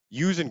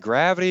using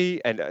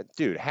gravity. And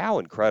dude, how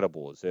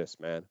incredible is this,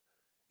 man?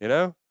 You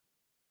know,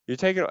 you're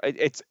taking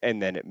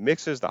and then it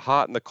mixes the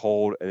hot and the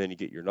cold, and then you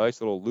get your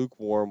nice little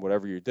lukewarm,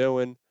 whatever you're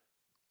doing,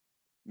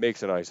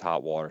 makes a nice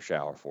hot water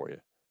shower for you.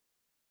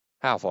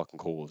 How fucking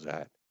cool is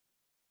that?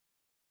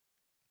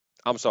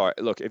 I'm sorry.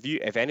 Look,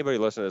 if anybody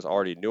listening to this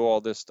already knew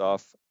all this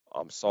stuff,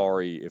 I'm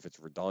sorry if it's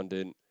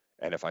redundant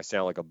and if I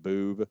sound like a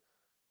boob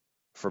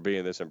for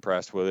being this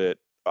impressed with it.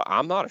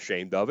 I'm not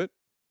ashamed of it.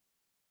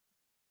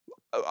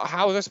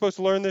 How was I supposed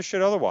to learn this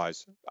shit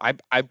otherwise?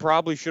 I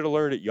probably should have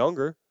learned it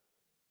younger.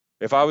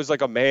 If I was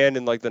like a man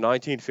in like the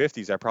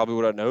 1950s, I probably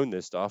would have known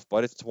this stuff.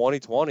 But it's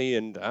 2020,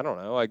 and I don't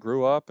know. I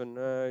grew up, and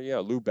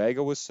Lou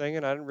Bega was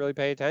singing. I didn't really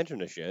pay attention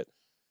to shit.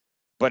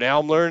 But now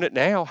I'm learning it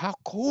now. How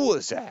cool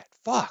is that?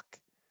 Fuck.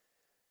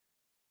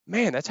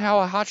 Man, that's how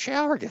a hot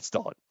shower gets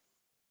done.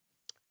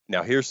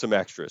 Now, here's some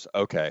extras.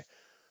 Okay.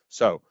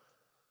 So,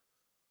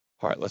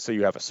 all right, let's say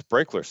you have a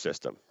sprinkler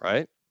system,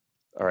 right?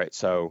 All right,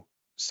 so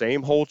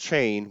same whole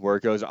chain where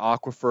it goes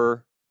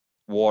aquifer,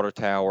 water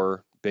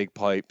tower, big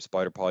pipe,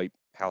 spider pipe,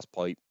 house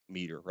pipe,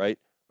 meter, right?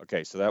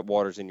 Okay, so that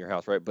water's in your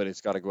house, right? But it's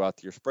got to go out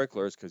to your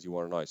sprinklers because you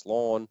want a nice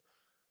lawn.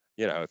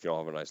 You know, if you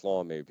don't have a nice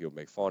lawn, maybe people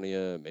make fun of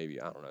you. Maybe,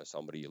 I don't know,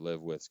 somebody you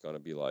live with is going to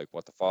be like,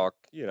 what the fuck?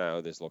 You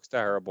know, this looks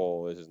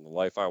terrible. This isn't the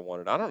life I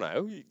wanted. I don't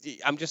know.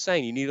 I'm just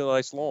saying you need a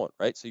nice lawn,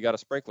 right? So you got a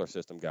sprinkler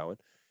system going.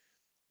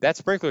 That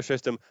sprinkler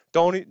system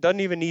doesn't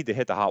even need to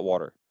hit the hot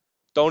water.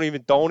 Don't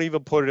even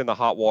put it in the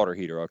hot water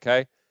heater,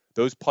 okay?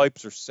 Those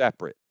pipes are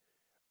separate.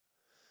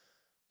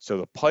 So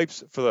the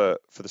pipes for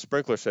the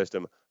sprinkler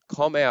system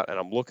come out, and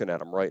I'm looking at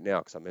them right now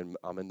because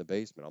I'm in the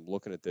basement. I'm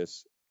looking at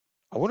this.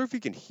 I wonder if you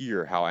can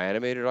hear how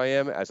animated I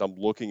am as I'm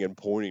looking and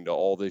pointing to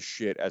all this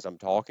shit as I'm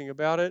talking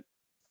about it.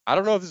 I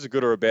don't know if this is a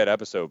good or a bad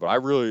episode, but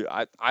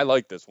I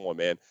like this one,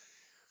 man.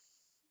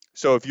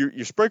 So if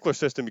your sprinkler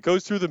system, it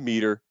goes through the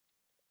meter,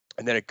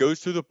 and then it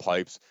goes through the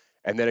pipes,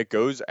 and then it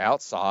goes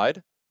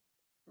outside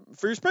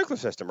for your sprinkler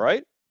system,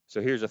 right?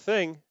 So here's the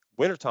thing.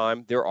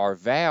 Wintertime, there are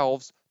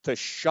valves to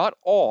shut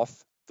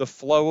off the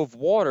flow of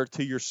water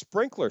to your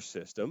sprinkler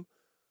system,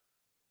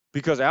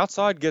 because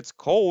outside gets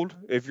cold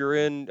if you're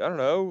in, I don't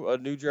know, a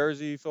New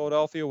Jersey,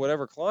 Philadelphia,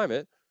 whatever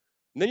climate,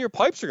 and then your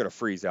pipes are going to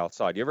freeze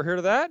outside. You ever heard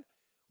of that?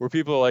 Where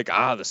people are like,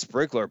 the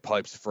sprinkler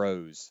pipes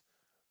froze.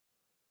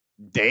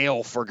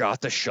 Dale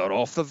forgot to shut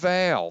off the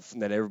valve.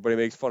 And then everybody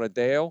makes fun of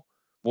Dale.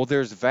 Well,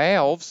 there's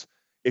valves.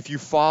 If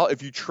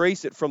you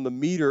trace it from the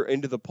meter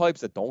into the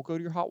pipes that don't go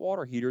to your hot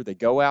water heater, they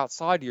go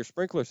outside to your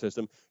sprinkler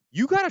system.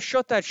 You got to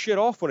shut that shit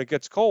off when it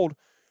gets cold,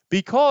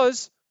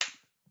 because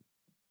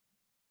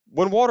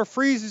when water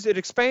freezes, it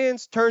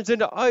expands, turns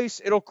into ice.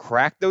 It'll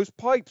crack those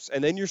pipes,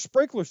 and then your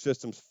sprinkler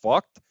system's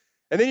fucked.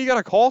 And then you got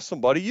to call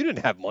somebody. You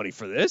didn't have money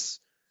for this.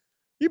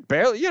 You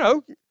barely,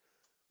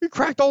 you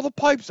cracked all the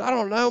pipes. I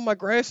don't know. My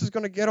grass is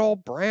going to get all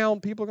brown.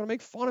 People are going to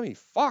make fun of me.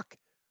 Fuck.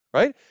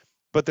 Right?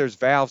 But there's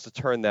valves to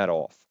turn that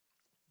off.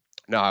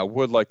 Now, I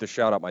would like to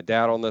shout out my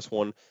dad on this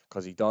one,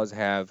 because he does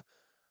have,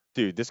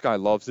 dude, this guy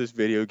loves this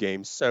video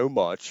game so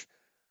much.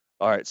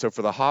 All right, so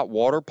for the hot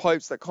water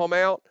pipes that come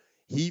out,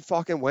 he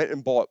fucking went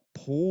and bought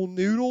pool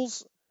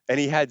noodles, and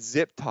he had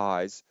zip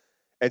ties.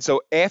 And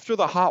so after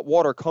the hot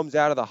water comes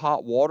out of the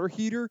hot water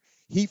heater,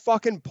 he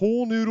fucking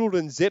pool noodled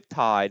and zip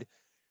tied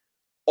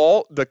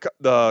all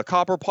the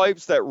copper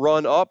pipes that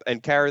run up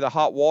and carry the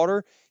hot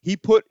water. He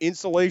put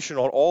insulation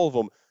on all of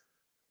them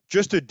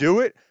just to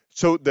do it,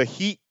 so the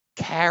heat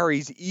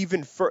carries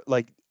even for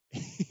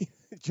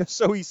just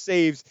so he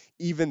saves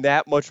even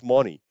that much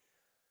money.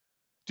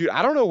 Dude,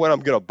 I don't know when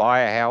I'm gonna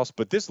buy a house,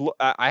 but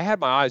I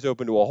had my eyes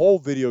open to a whole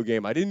video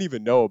game I didn't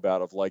even know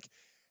about, of like,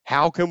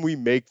 how can we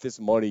make this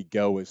money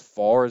go as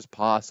far as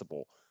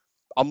possible?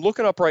 I'm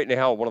looking up right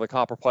now one of the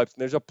copper pipes,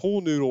 and there's a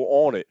pool noodle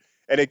on it,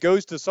 and it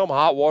goes to some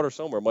hot water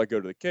somewhere. It might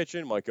go to the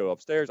kitchen, might go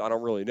upstairs. I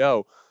don't really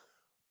know,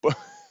 but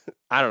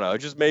I don't know. It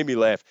just made me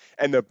laugh.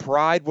 And the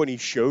pride when he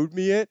showed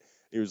me it,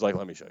 he was like,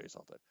 "Let me show you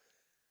something."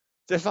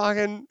 Just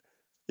fucking,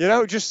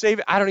 just save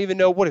it. I don't even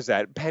know, what is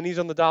that? Pennies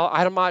on the dollar?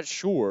 I'm not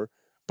sure,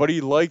 but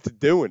he liked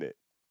doing it.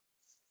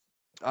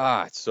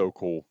 It's so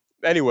cool.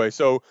 Anyway,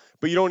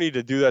 but you don't need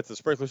to do that to the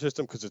sprinkler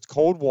system, because it's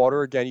cold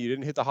water. Again, you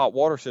didn't hit the hot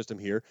water system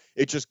here.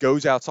 It just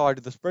goes outside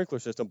to the sprinkler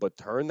system, but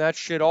turn that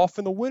shit off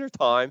in the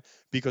wintertime,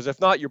 because if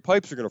not, your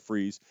pipes are going to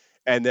freeze.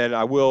 And then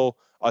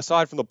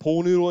aside from the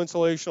pool noodle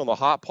insulation on the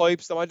hot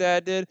pipes that my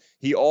dad did,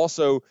 he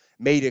also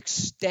made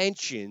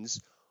extensions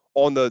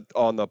on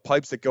the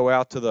pipes that go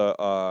out to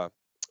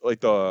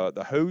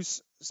the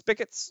hose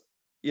spigots.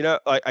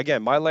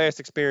 Again, my last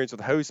experience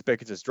with hose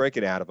spigots is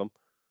drinking out of them.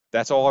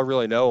 That's all I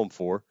really know them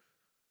for.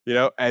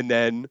 And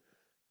then,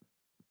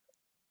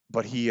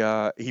 but he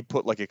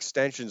put like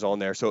extensions on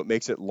there, so it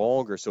makes it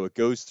longer, so it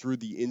goes through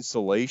the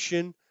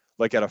insulation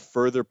like at a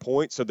further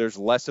point, so there's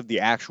less of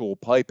the actual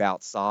pipe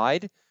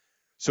outside.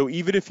 So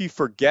even if he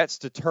forgets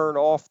to turn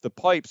off the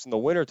pipes in the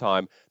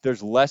wintertime,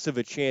 there's less of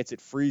a chance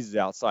it freezes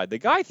outside. The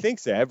guy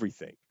thinks of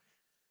everything.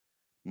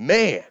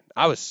 Man,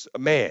 I was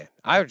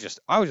just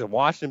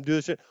watching him do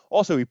this shit.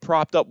 Also, he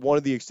propped up one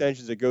of the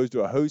extensions that goes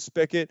to a hose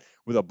spigot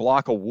with a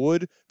block of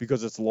wood,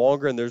 because it's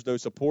longer and there's no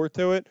support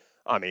to it.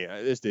 I mean,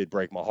 this did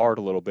break my heart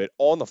a little bit,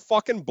 on the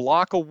fucking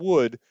block of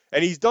wood.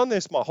 And he's done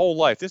this my whole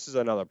life. This is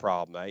another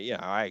problem.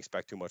 I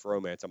expect too much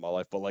romance in my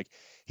life, but like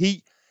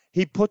he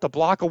put the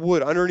block of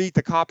wood underneath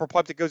the copper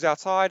pipe that goes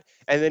outside,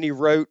 and then he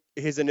wrote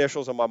his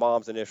initials and my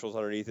mom's initials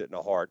underneath it in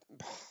a heart.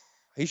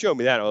 He showed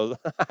me that.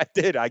 I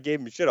did. I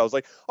gave him shit. I was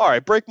like, all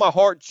right, break my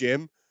heart,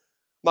 Jim. I'm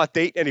not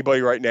dating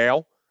anybody right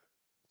now.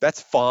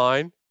 That's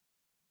fine.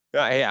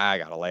 I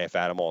got to laugh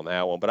at him on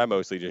that one, but I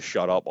mostly just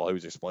shut up while he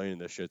was explaining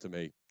this shit to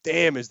me.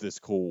 Damn, is this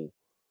cool.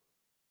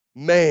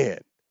 Man.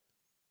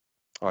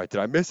 All right, did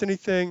I miss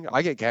anything?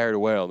 I get carried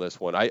away on this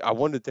one. I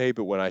wanted to tape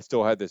it when I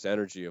still had this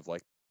energy of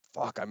like,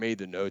 fuck, I made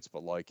the notes,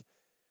 but like,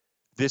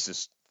 this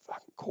is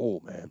fucking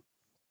cool, man.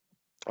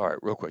 All right,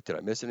 real quick, did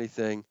I miss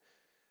anything?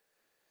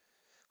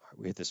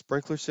 We hit the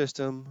sprinkler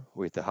system,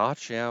 we hit the hot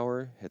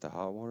shower, hit the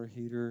hot water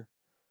heater.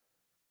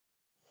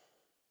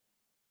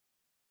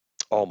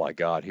 Oh my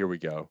God, here we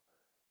go.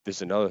 This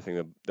is another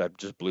thing that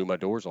just blew my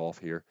doors off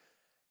here.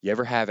 You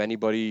ever have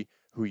anybody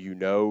who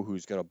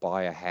who's going to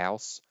buy a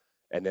house,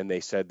 and then they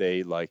said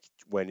they like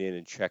went in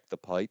and checked the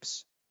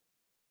pipes?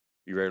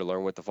 You ready to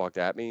learn what the fuck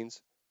that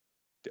means?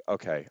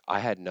 Okay, I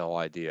had no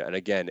idea. And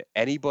again,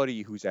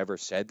 anybody who's ever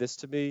said this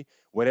to me,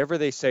 whenever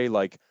they say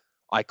like,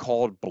 I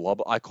called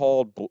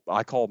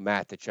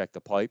Matt to check the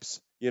pipes,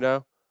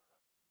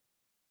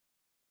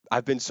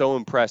 I've been so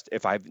impressed.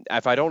 If I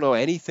don't know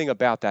anything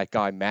about that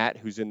guy Matt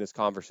who's in this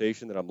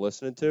conversation that I'm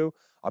listening to,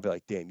 I'll be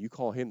like, damn, you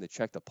call him to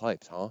check the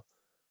pipes, huh?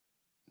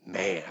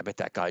 Man, I bet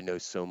that guy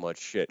knows so much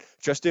shit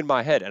just in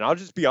my head. And I'll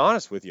just be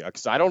honest with you,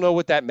 because I don't know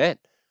what that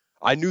meant.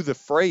 I knew the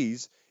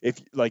phrase,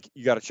 if like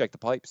you got to check the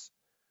pipes.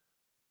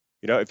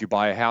 If you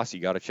buy a house,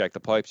 you got to check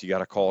the pipes. You got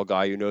to call a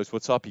guy who knows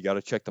what's up. You got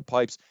to check the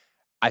pipes.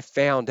 I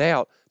found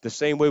out the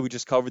same way we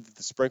just covered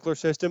the sprinkler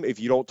system. If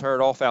you don't turn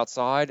it off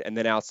outside, and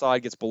then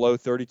outside gets below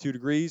 32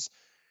 degrees,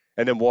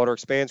 and then water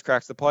expands,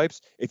 cracks the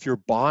pipes. If you're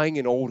buying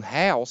an old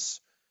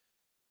house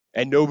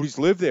and nobody's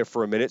lived there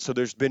for a minute, so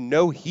there's been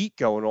no heat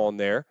going on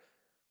there,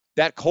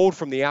 that cold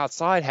from the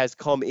outside has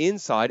come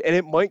inside, and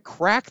it might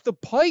crack the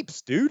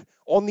pipes, dude,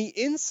 on the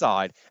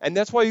inside. And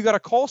that's why you got to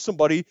call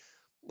somebody,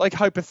 like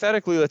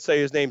hypothetically, let's say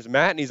his name's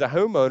Matt and he's a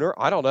homeowner.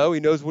 I don't know. He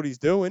knows what he's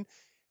doing.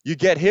 You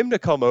get him to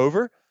come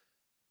over.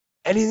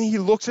 And then he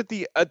looks at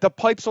the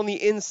pipes on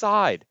the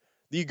inside.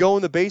 You go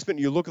in the basement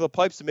and you look at the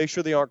pipes to make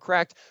sure they aren't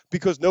cracked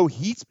because no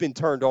heat's been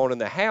turned on in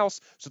the house.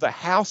 So the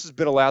house has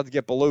been allowed to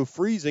get below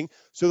freezing.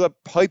 So the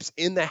pipes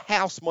in the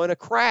house might have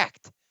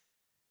cracked.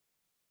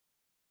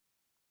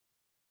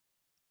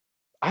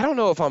 I don't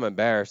know if I'm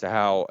embarrassed at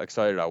how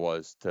excited I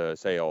was to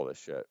say all this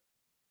shit.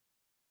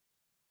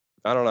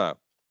 I don't know.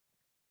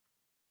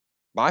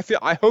 But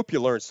I hope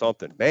you learned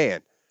something.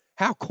 Man,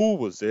 how cool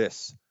was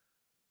this?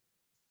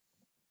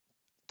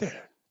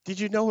 Did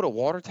you know what a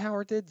water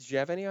tower did? Did you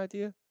have any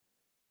idea?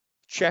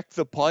 Check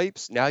the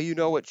pipes. Now you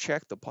know what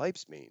check the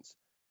pipes means.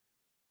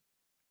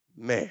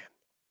 Man,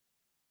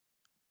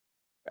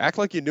 act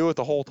like you knew it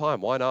the whole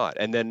time. Why not?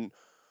 And then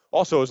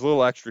also, as a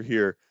little extra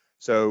here.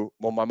 So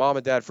when my mom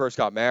and dad first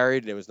got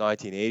married, and it was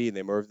 1980,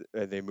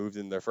 and they moved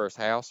in their first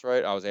house,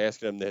 right? I was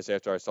asking them this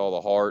after I saw the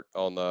heart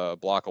on the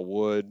block of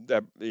wood.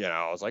 That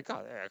I was like,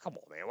 "God, come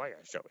on, man, why you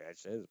gotta show me that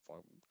shit?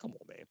 Come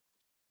on, man."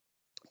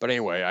 But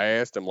anyway, I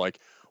asked him like,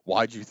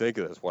 "Why'd you think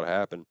of this? What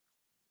happened?"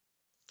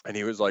 And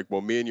he was like,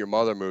 "Well, me and your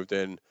mother moved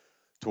in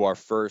to our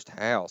first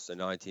house in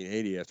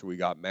 1980 after we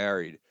got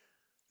married.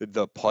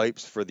 The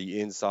pipes for the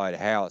inside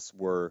house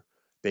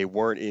they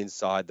weren't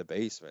inside the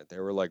basement. They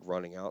were like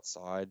running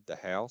outside the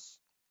house,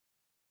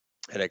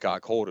 and it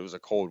got cold. It was a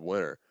cold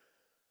winter.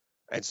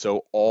 And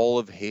so all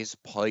of his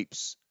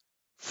pipes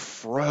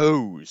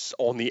froze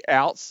on the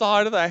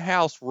outside of the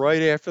house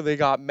right after they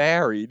got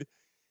married.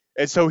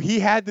 And so he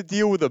had to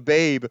deal with a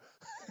babe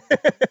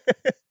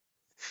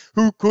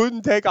who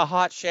couldn't take a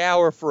hot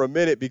shower for a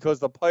minute because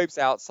the pipes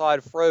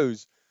outside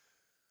froze.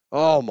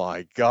 Oh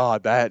my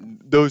God,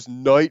 those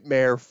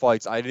nightmare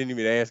fights. I didn't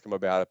even ask him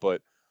about it,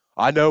 but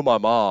I know my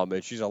mom,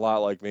 and she's a lot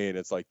like me. And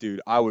it's like,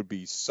 dude, I would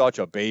be such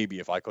a baby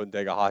if I couldn't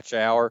take a hot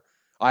shower.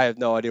 I have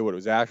no idea what it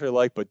was actually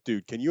like, but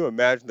dude, can you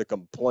imagine the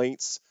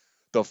complaints,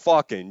 the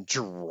fucking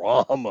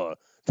drama?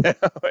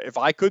 If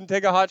I couldn't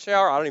take a hot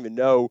shower, I don't even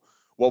know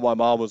what my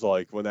mom was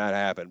like when that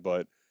happened,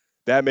 but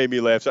that made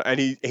me laugh. And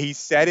he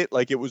said it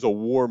like it was a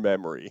war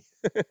memory.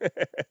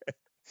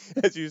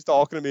 As he was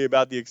talking to me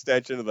about the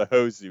extension of the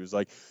hose, he was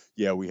like,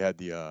 "Yeah, we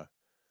had yeah,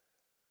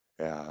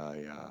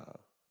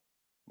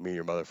 me and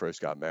your mother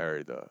first got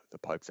married. The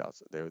pipes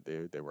outside,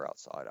 they were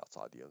outside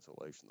the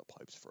insulation. The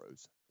pipes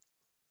froze.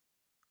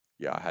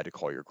 Yeah, I had to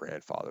call your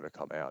grandfather to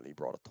come out, and he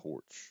brought a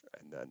torch,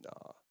 and then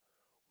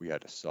we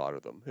had to solder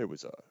them. It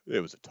was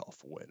a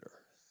tough winter."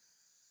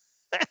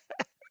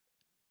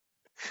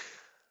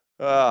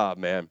 Ah,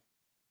 man,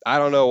 I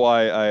don't know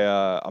why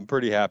I'm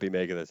pretty happy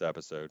making this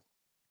episode.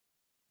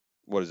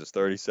 What is this,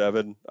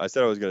 37? I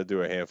said I was gonna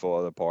do a handful of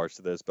other parts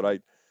to this, but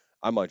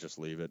I might just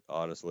leave it,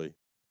 honestly.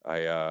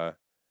 I uh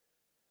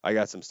I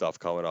got some stuff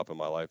coming up in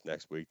my life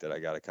next week that I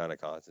got to kind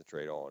of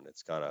concentrate on.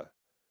 It's kind of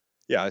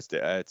yeah,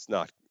 it's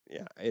not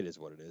yeah, it is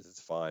what it is.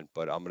 It's fine,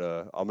 but I'm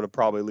gonna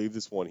probably leave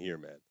this one here,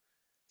 man.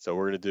 So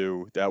we're gonna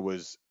do that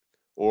was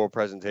oral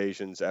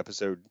presentations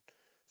episode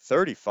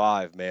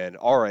 35, man.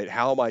 All right,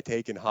 how am I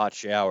taking hot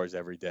showers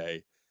every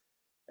day?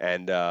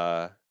 And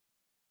I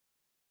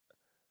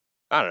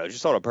don't know,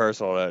 just on a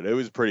personal note, it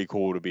was pretty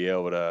cool to be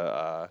able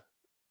to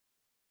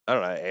I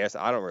don't know,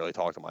 I don't really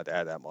talk to my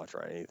dad that much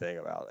or anything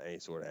about any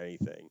sort of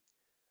anything.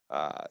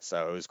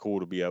 So it was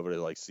cool to be able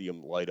to like see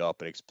him light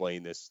up and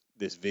explain this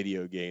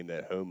video game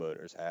that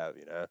homeowners have,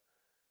 you know.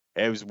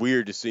 And it was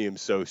weird to see him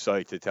so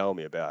psyched to tell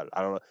me about it.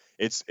 I don't know.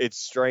 It's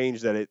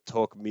strange that it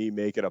took me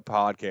making a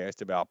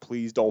podcast about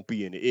please don't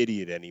be an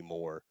idiot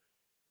anymore.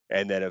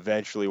 And then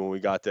eventually when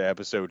we got to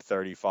episode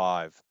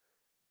 35,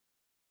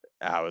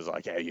 I was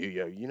like, "Hey,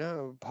 you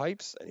know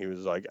pipes?" And he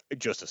was like,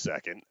 "Just a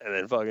second." And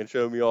then fucking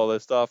showed me all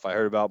this stuff. I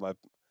heard about my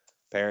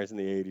parents in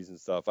the 80s and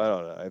stuff. I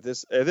don't know. If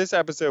this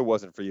episode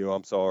wasn't for you,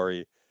 I'm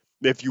sorry.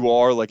 If you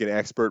are like an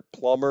expert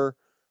plumber,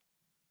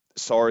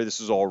 sorry this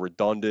is all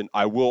redundant.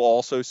 I will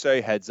also say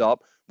heads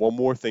up, one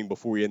more thing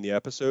before we end the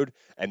episode,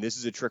 and this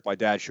is a trick my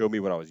dad showed me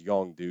when I was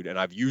young, dude, and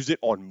I've used it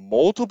on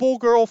multiple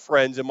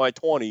girlfriends in my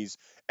 20s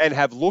and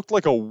have looked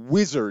like a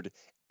wizard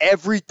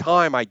every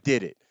time I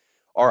did it.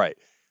 All right.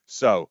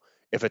 So,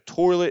 if a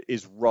toilet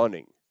is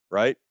running,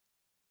 right?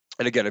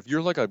 And again, if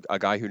you're like a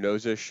guy who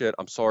knows this shit,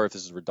 I'm sorry if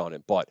this is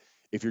redundant, but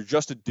if you're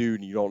just a dude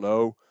and you don't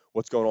know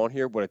what's going on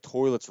here, when a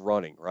toilet's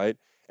running, right,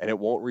 and it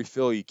won't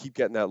refill, you keep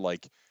getting that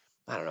like,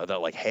 I don't know,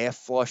 that like half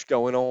flush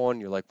going on.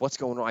 You're like, what's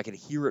going on? I can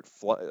hear it.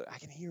 I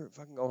can hear it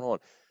fucking going on.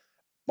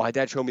 My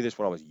dad showed me this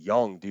when I was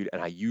young, dude,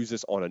 and I used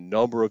this on a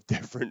number of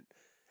different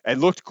and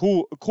looked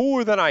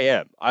cooler than I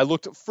am. I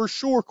looked for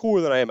sure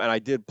cooler than I am, and I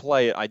did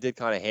play it. I did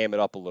kind of ham it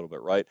up a little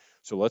bit, right?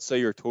 So let's say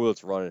your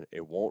toilet's running,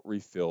 it won't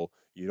refill.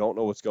 You don't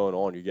know what's going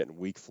on. You're getting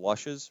weak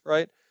flushes,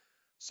 right?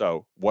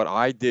 So what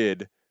I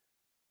did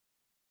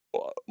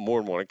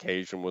more than one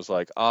occasion was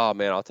like, ah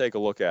man, I'll take a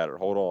look at it.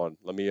 Hold on.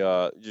 Let me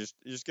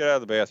just get out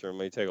of the bathroom.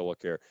 Let me take a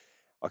look here.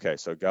 Okay,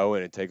 so go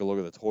in and take a look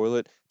at the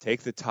toilet.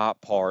 Take the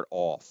top part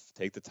off.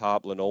 Take the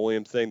top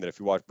linoleum thing that if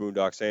you watch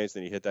Boondock Saints,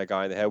 then you hit that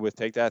guy in the head with.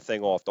 Take that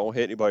thing off. Don't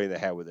hit anybody in the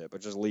head with it, but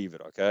just leave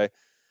it, okay?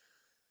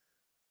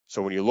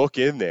 So when you look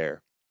in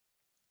there,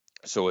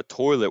 so a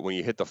toilet, when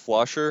you hit the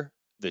flusher,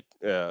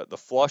 The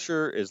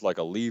flusher is like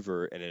a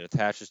lever, and it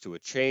attaches to a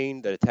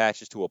chain that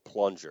attaches to a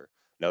plunger.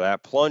 Now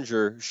that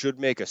plunger should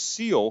make a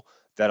seal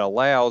that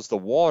allows the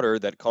water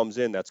that comes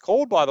in, that's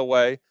cold, by the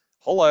way.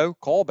 Hello,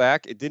 call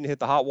back. It didn't hit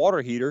the hot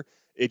water heater.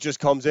 It just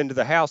comes into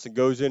the house and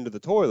goes into the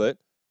toilet.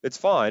 It's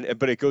fine,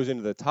 but it goes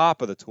into the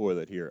top of the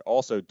toilet here.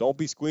 Also, don't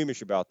be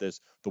squeamish about this.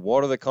 The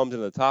water that comes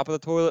into the top of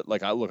the toilet,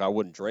 like I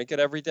wouldn't drink it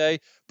every day,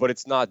 but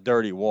it's not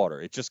dirty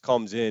water. It just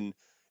comes in.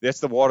 That's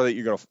the water that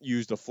you're gonna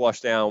use to flush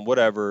down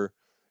whatever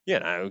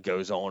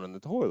goes on in the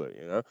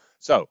toilet.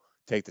 So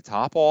take the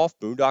top off,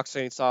 Boondock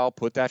Saint style,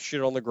 put that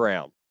shit on the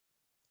ground.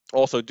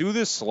 Also, do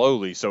this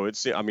slowly. So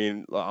I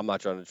mean, I'm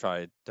not trying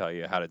to tell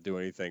you how to do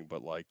anything,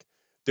 but like,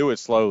 do it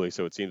slowly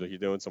so it seems like you're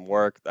doing some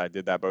work. I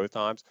did that both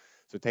times.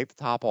 So take the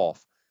top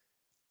off.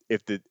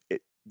 If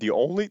the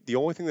only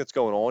thing that's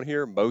going on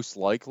here, most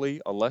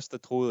likely, unless the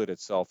toilet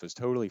itself is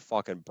totally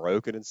fucking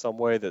broken in some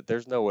way that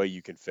there's no way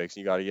you can fix,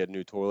 and you got to get a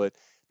new toilet.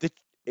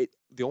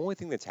 The only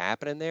thing that's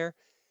happening there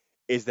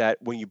is that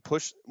when you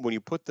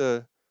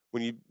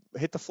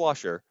hit the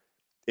flusher,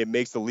 it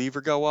makes the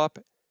lever go up,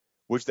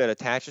 which then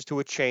attaches to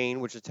a chain,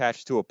 which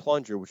attaches to a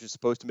plunger, which is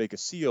supposed to make a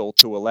seal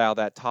to allow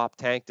that top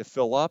tank to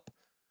fill up.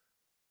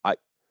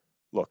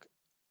 Look,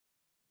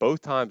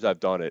 both times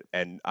I've done it,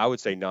 and I would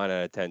say 9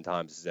 out of 10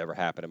 times this has ever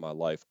happened in my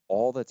life.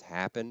 All that's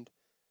happened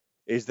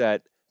is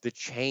that the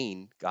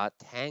chain got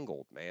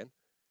tangled, man.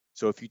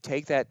 So if you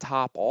take that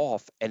top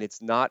off and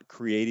it's not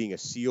creating a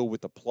seal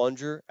with the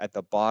plunger at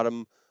the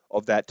bottom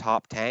of that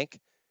top tank,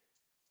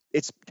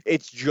 it's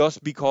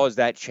just because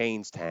that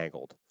chain's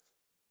tangled.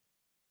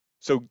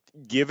 So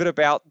give it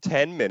about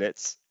 10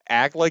 minutes,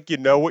 act like you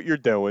know what you're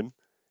doing.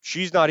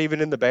 She's not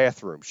even in the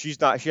bathroom. She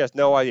has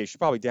no idea. She's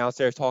probably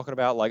downstairs talking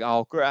about like,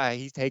 oh,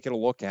 he's taking a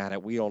look at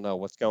it. We don't know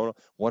what's going on,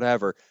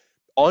 whatever.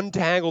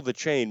 Untangle the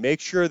chain. Make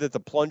sure that the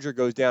plunger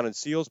goes down and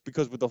seals,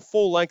 because with the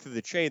full length of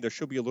the chain, there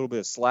should be a little bit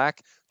of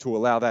slack to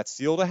allow that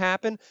seal to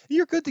happen.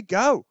 You're good to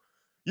go.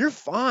 You're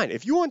fine.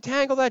 If you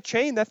untangle that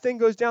chain, that thing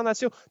goes down that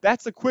seal.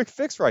 That's a quick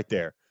fix right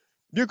there.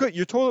 You're good.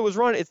 Your toilet was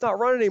running. It's not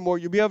running anymore.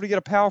 You'll be able to get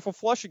a powerful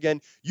flush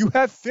again. You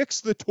have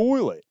fixed the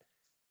toilet.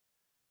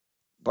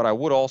 But I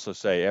would also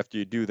say, after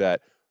you do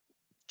that,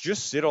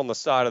 just sit on the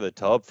side of the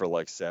tub for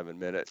like 7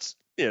 minutes.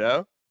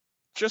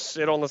 Just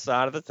sit on the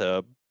side of the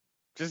tub.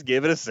 Just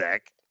give it a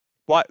sec.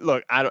 What?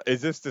 Look,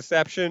 is this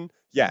deception?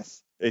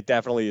 Yes, it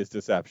definitely is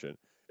deception.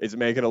 It's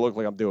making it look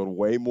like I'm doing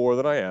way more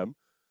than I am.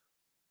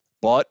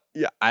 But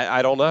yeah,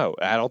 I don't know.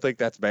 I don't think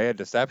that's bad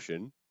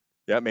deception.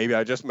 Yeah,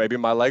 maybe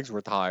my legs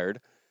were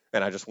tired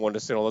and I just wanted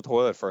to sit on the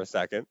toilet for a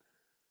second.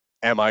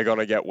 Am I going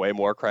to get way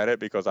more credit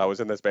because I was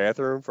in this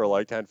bathroom for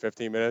like 10,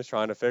 15 minutes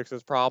trying to fix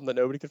this problem that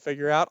nobody could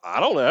figure out? I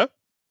don't know.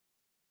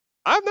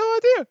 I have no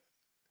idea.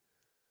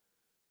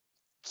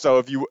 So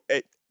if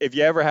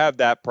you ever have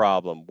that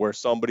problem where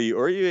somebody,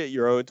 or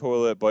your own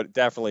toilet, but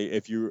definitely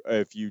if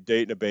you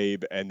dating a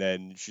babe and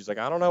then she's like,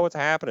 I don't know what's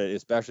happening,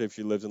 especially if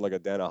she lives in like a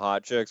den of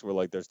hot chicks where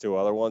like there's 2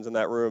 other ones in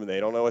that room and they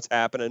don't know what's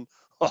happening.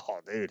 Oh,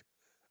 dude,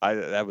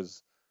 that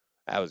was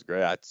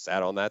great. I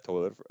sat on that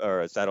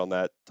I sat on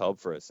that tub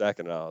for a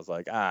second and I was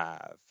like,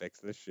 fix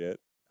this shit.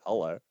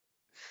 Hello.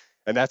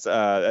 And that's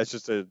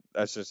just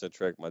a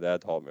trick my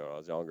dad taught me when I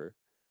was younger.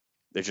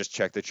 They just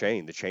check the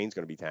chain. The chain's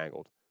going to be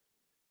tangled.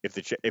 If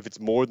it's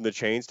more than the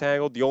chain's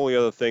tangled, the only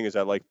other thing is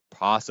that like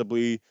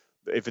possibly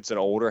if it's an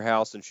older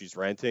house and she's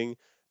renting,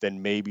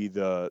 then maybe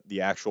the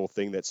actual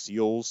thing that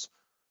seals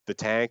the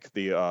tank,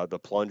 the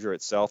plunger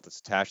itself that's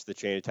attached to the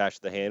chain,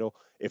 attached to the handle,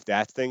 if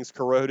that thing's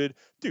corroded,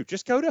 dude,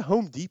 just go to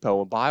Home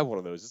Depot and buy one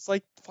of those. It's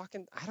like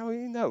fucking, I don't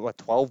even know, what,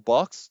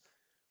 $12?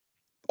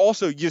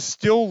 Also, you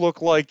still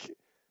look like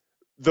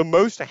the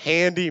most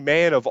handy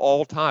man of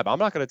all time. I'm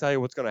not going to tell you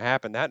what's going to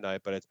happen that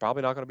night, but it's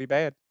probably not going to be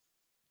bad.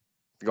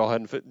 Go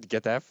ahead and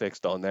get that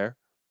fixed on there.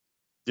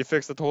 You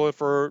fix the toilet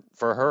for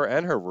her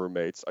and her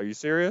roommates. Are you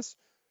serious?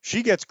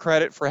 She gets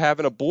credit for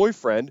having a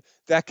boyfriend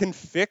that can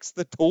fix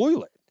the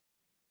toilet.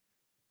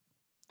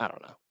 I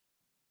don't know.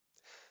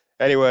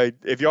 Anyway,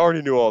 if you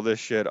already knew all this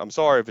shit, I'm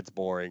sorry if it's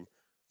boring.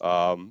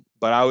 But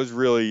I was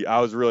really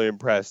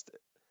impressed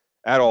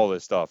at all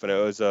this stuff, and it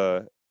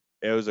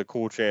was a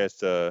cool chance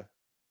to,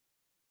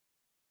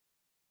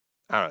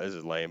 I don't know, this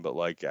is lame, but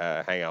like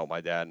hang out with my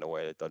dad in a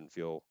way that doesn't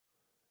feel,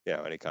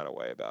 any kind of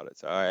way about it.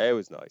 So it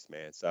was nice,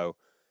 man. So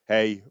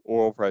hey,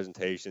 oral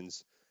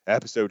presentations,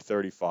 episode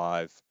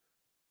 35.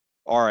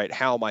 All right,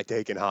 how am I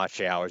taking hot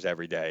showers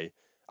every day?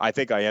 I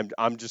think I am.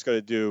 I'm just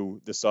gonna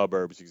do the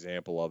suburbs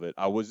example of it.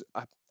 I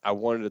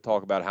wanted to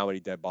talk about how many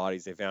dead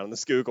bodies they found in the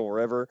Schuylkill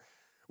River,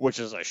 which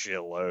is a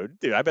shitload.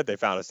 Dude, I bet they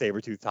found a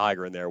saber-toothed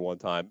tiger in there one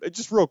time.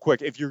 Just real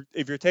quick, if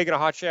you're taking a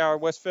hot shower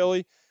in West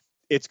Philly,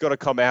 it's gonna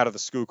come out of the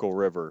Schuylkill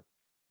River.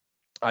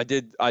 I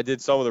did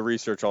some of the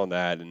research on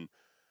that, and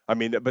I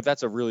mean, but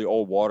that's a really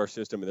old water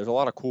system, and there's a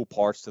lot of cool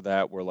parts to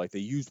that where like they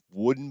used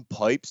wooden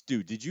pipes.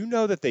 Dude, did you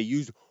know that they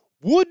used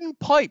wooden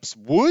pipes?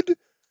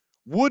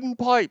 Wooden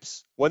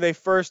pipes when they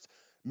first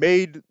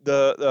made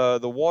the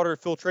water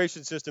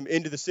filtration system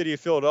into the city of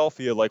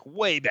Philadelphia, like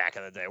way back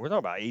in the day. We're talking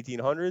about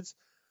 1800s.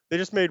 They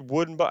just made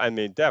wooden, but I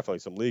mean, definitely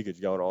some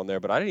leakage going on there,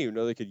 but I didn't even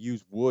know they could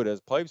use wood as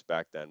pipes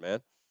back then,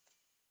 man.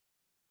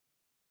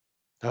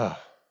 I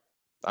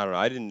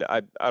don't know.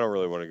 I don't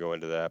really want to go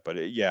into that,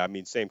 but yeah, I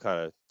mean, same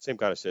kind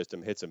of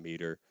system. Hits a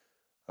meter.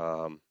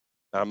 Um,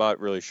 I'm not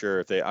really sure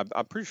if they.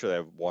 I'm pretty sure they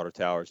have water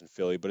towers in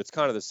Philly, but it's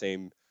kind of the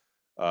same,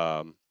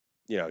 um,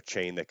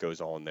 chain that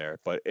goes on there.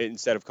 But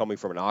instead of coming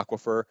from an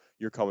aquifer,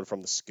 you're coming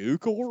from the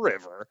Schuylkill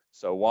River.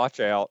 So watch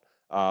out.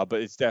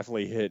 But it's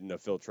definitely hitting a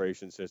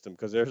filtration system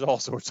because there's all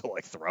sorts of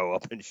like throw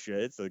up and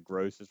shit. It's the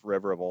grossest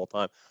river of all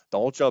time.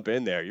 Don't jump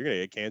in there. You're gonna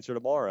get cancer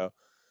tomorrow.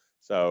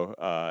 So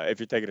if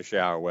you're taking a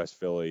shower in West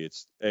Philly,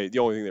 it's the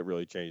only thing that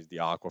really changes the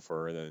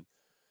aquifer, and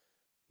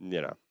then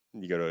you know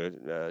you go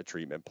to a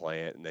treatment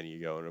plant, and then you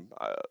go in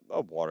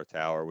a water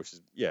tower, which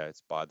is yeah,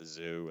 it's by the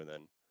zoo, and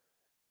then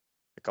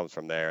it comes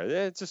from there.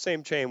 It's the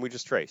same chain we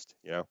just traced.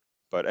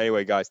 But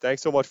anyway, guys,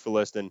 thanks so much for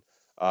listening.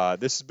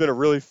 This has been a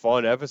really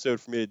fun episode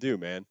for me to do,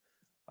 man.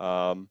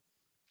 Um,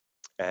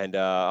 and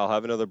I'll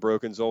have another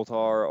Broken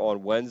Zoltar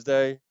on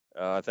Wednesday.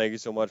 Thank you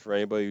so much for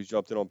anybody who's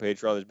jumped in on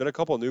Patreon. There's been a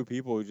couple new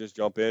people who just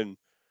jump in,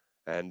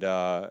 and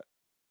yeah,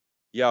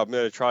 I'm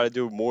gonna try to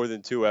do more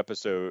than two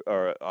episode,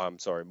 or I'm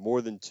sorry,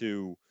 more than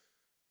two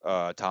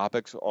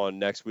topics on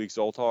next week's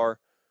Zoltar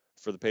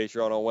for the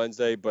Patreon on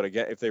Wednesday. But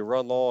again, if they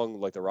run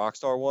long, like the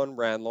Rockstar one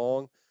ran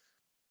long,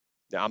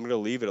 now I'm gonna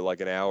leave it at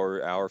like an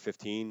hour, hour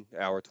 15,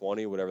 hour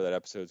 20, whatever that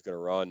episode's gonna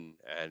run,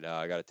 and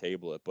I gotta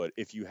table it. But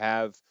if you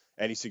have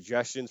any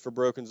suggestions for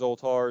Broken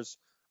Zoltars,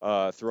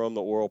 throw them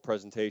the oral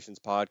presentations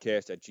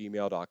podcast at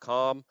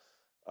gmail.com,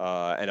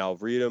 and I'll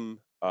read them.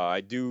 I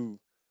do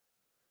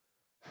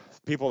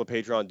people on the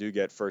Patreon do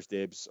get first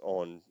dibs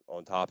on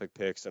topic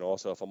picks, and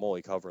also if I'm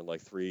only covering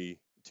like three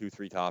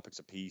topics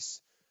a piece,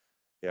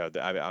 I'm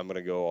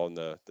gonna go on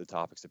the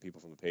topics that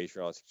people from the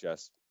Patreon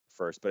suggest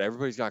first. But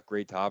everybody's got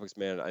great topics,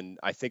 man, and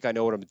I think I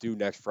know what I'm gonna do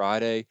next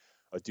Friday.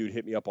 A dude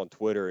hit me up on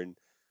Twitter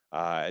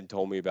and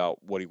told me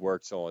about what he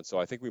works on, so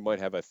I think we might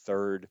have a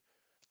third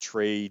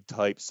trade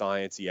type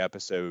sciencey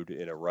episode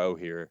in a row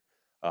here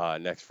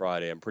next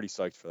Friday. I'm pretty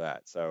psyched for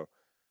that. So.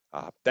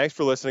 Thanks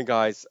for listening,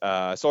 guys.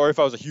 Sorry if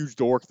I was a huge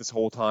dork this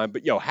whole time,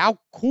 but yo, how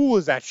cool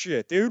is that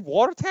shit, dude?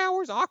 Water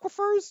towers,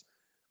 aquifers.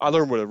 I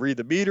learned what a read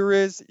the meter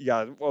is. You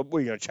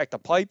gonna check the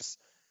pipes?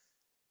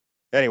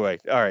 Anyway,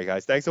 all right,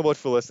 guys. Thanks so much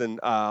for listening.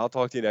 I'll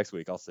talk to you next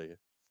week. I'll see you.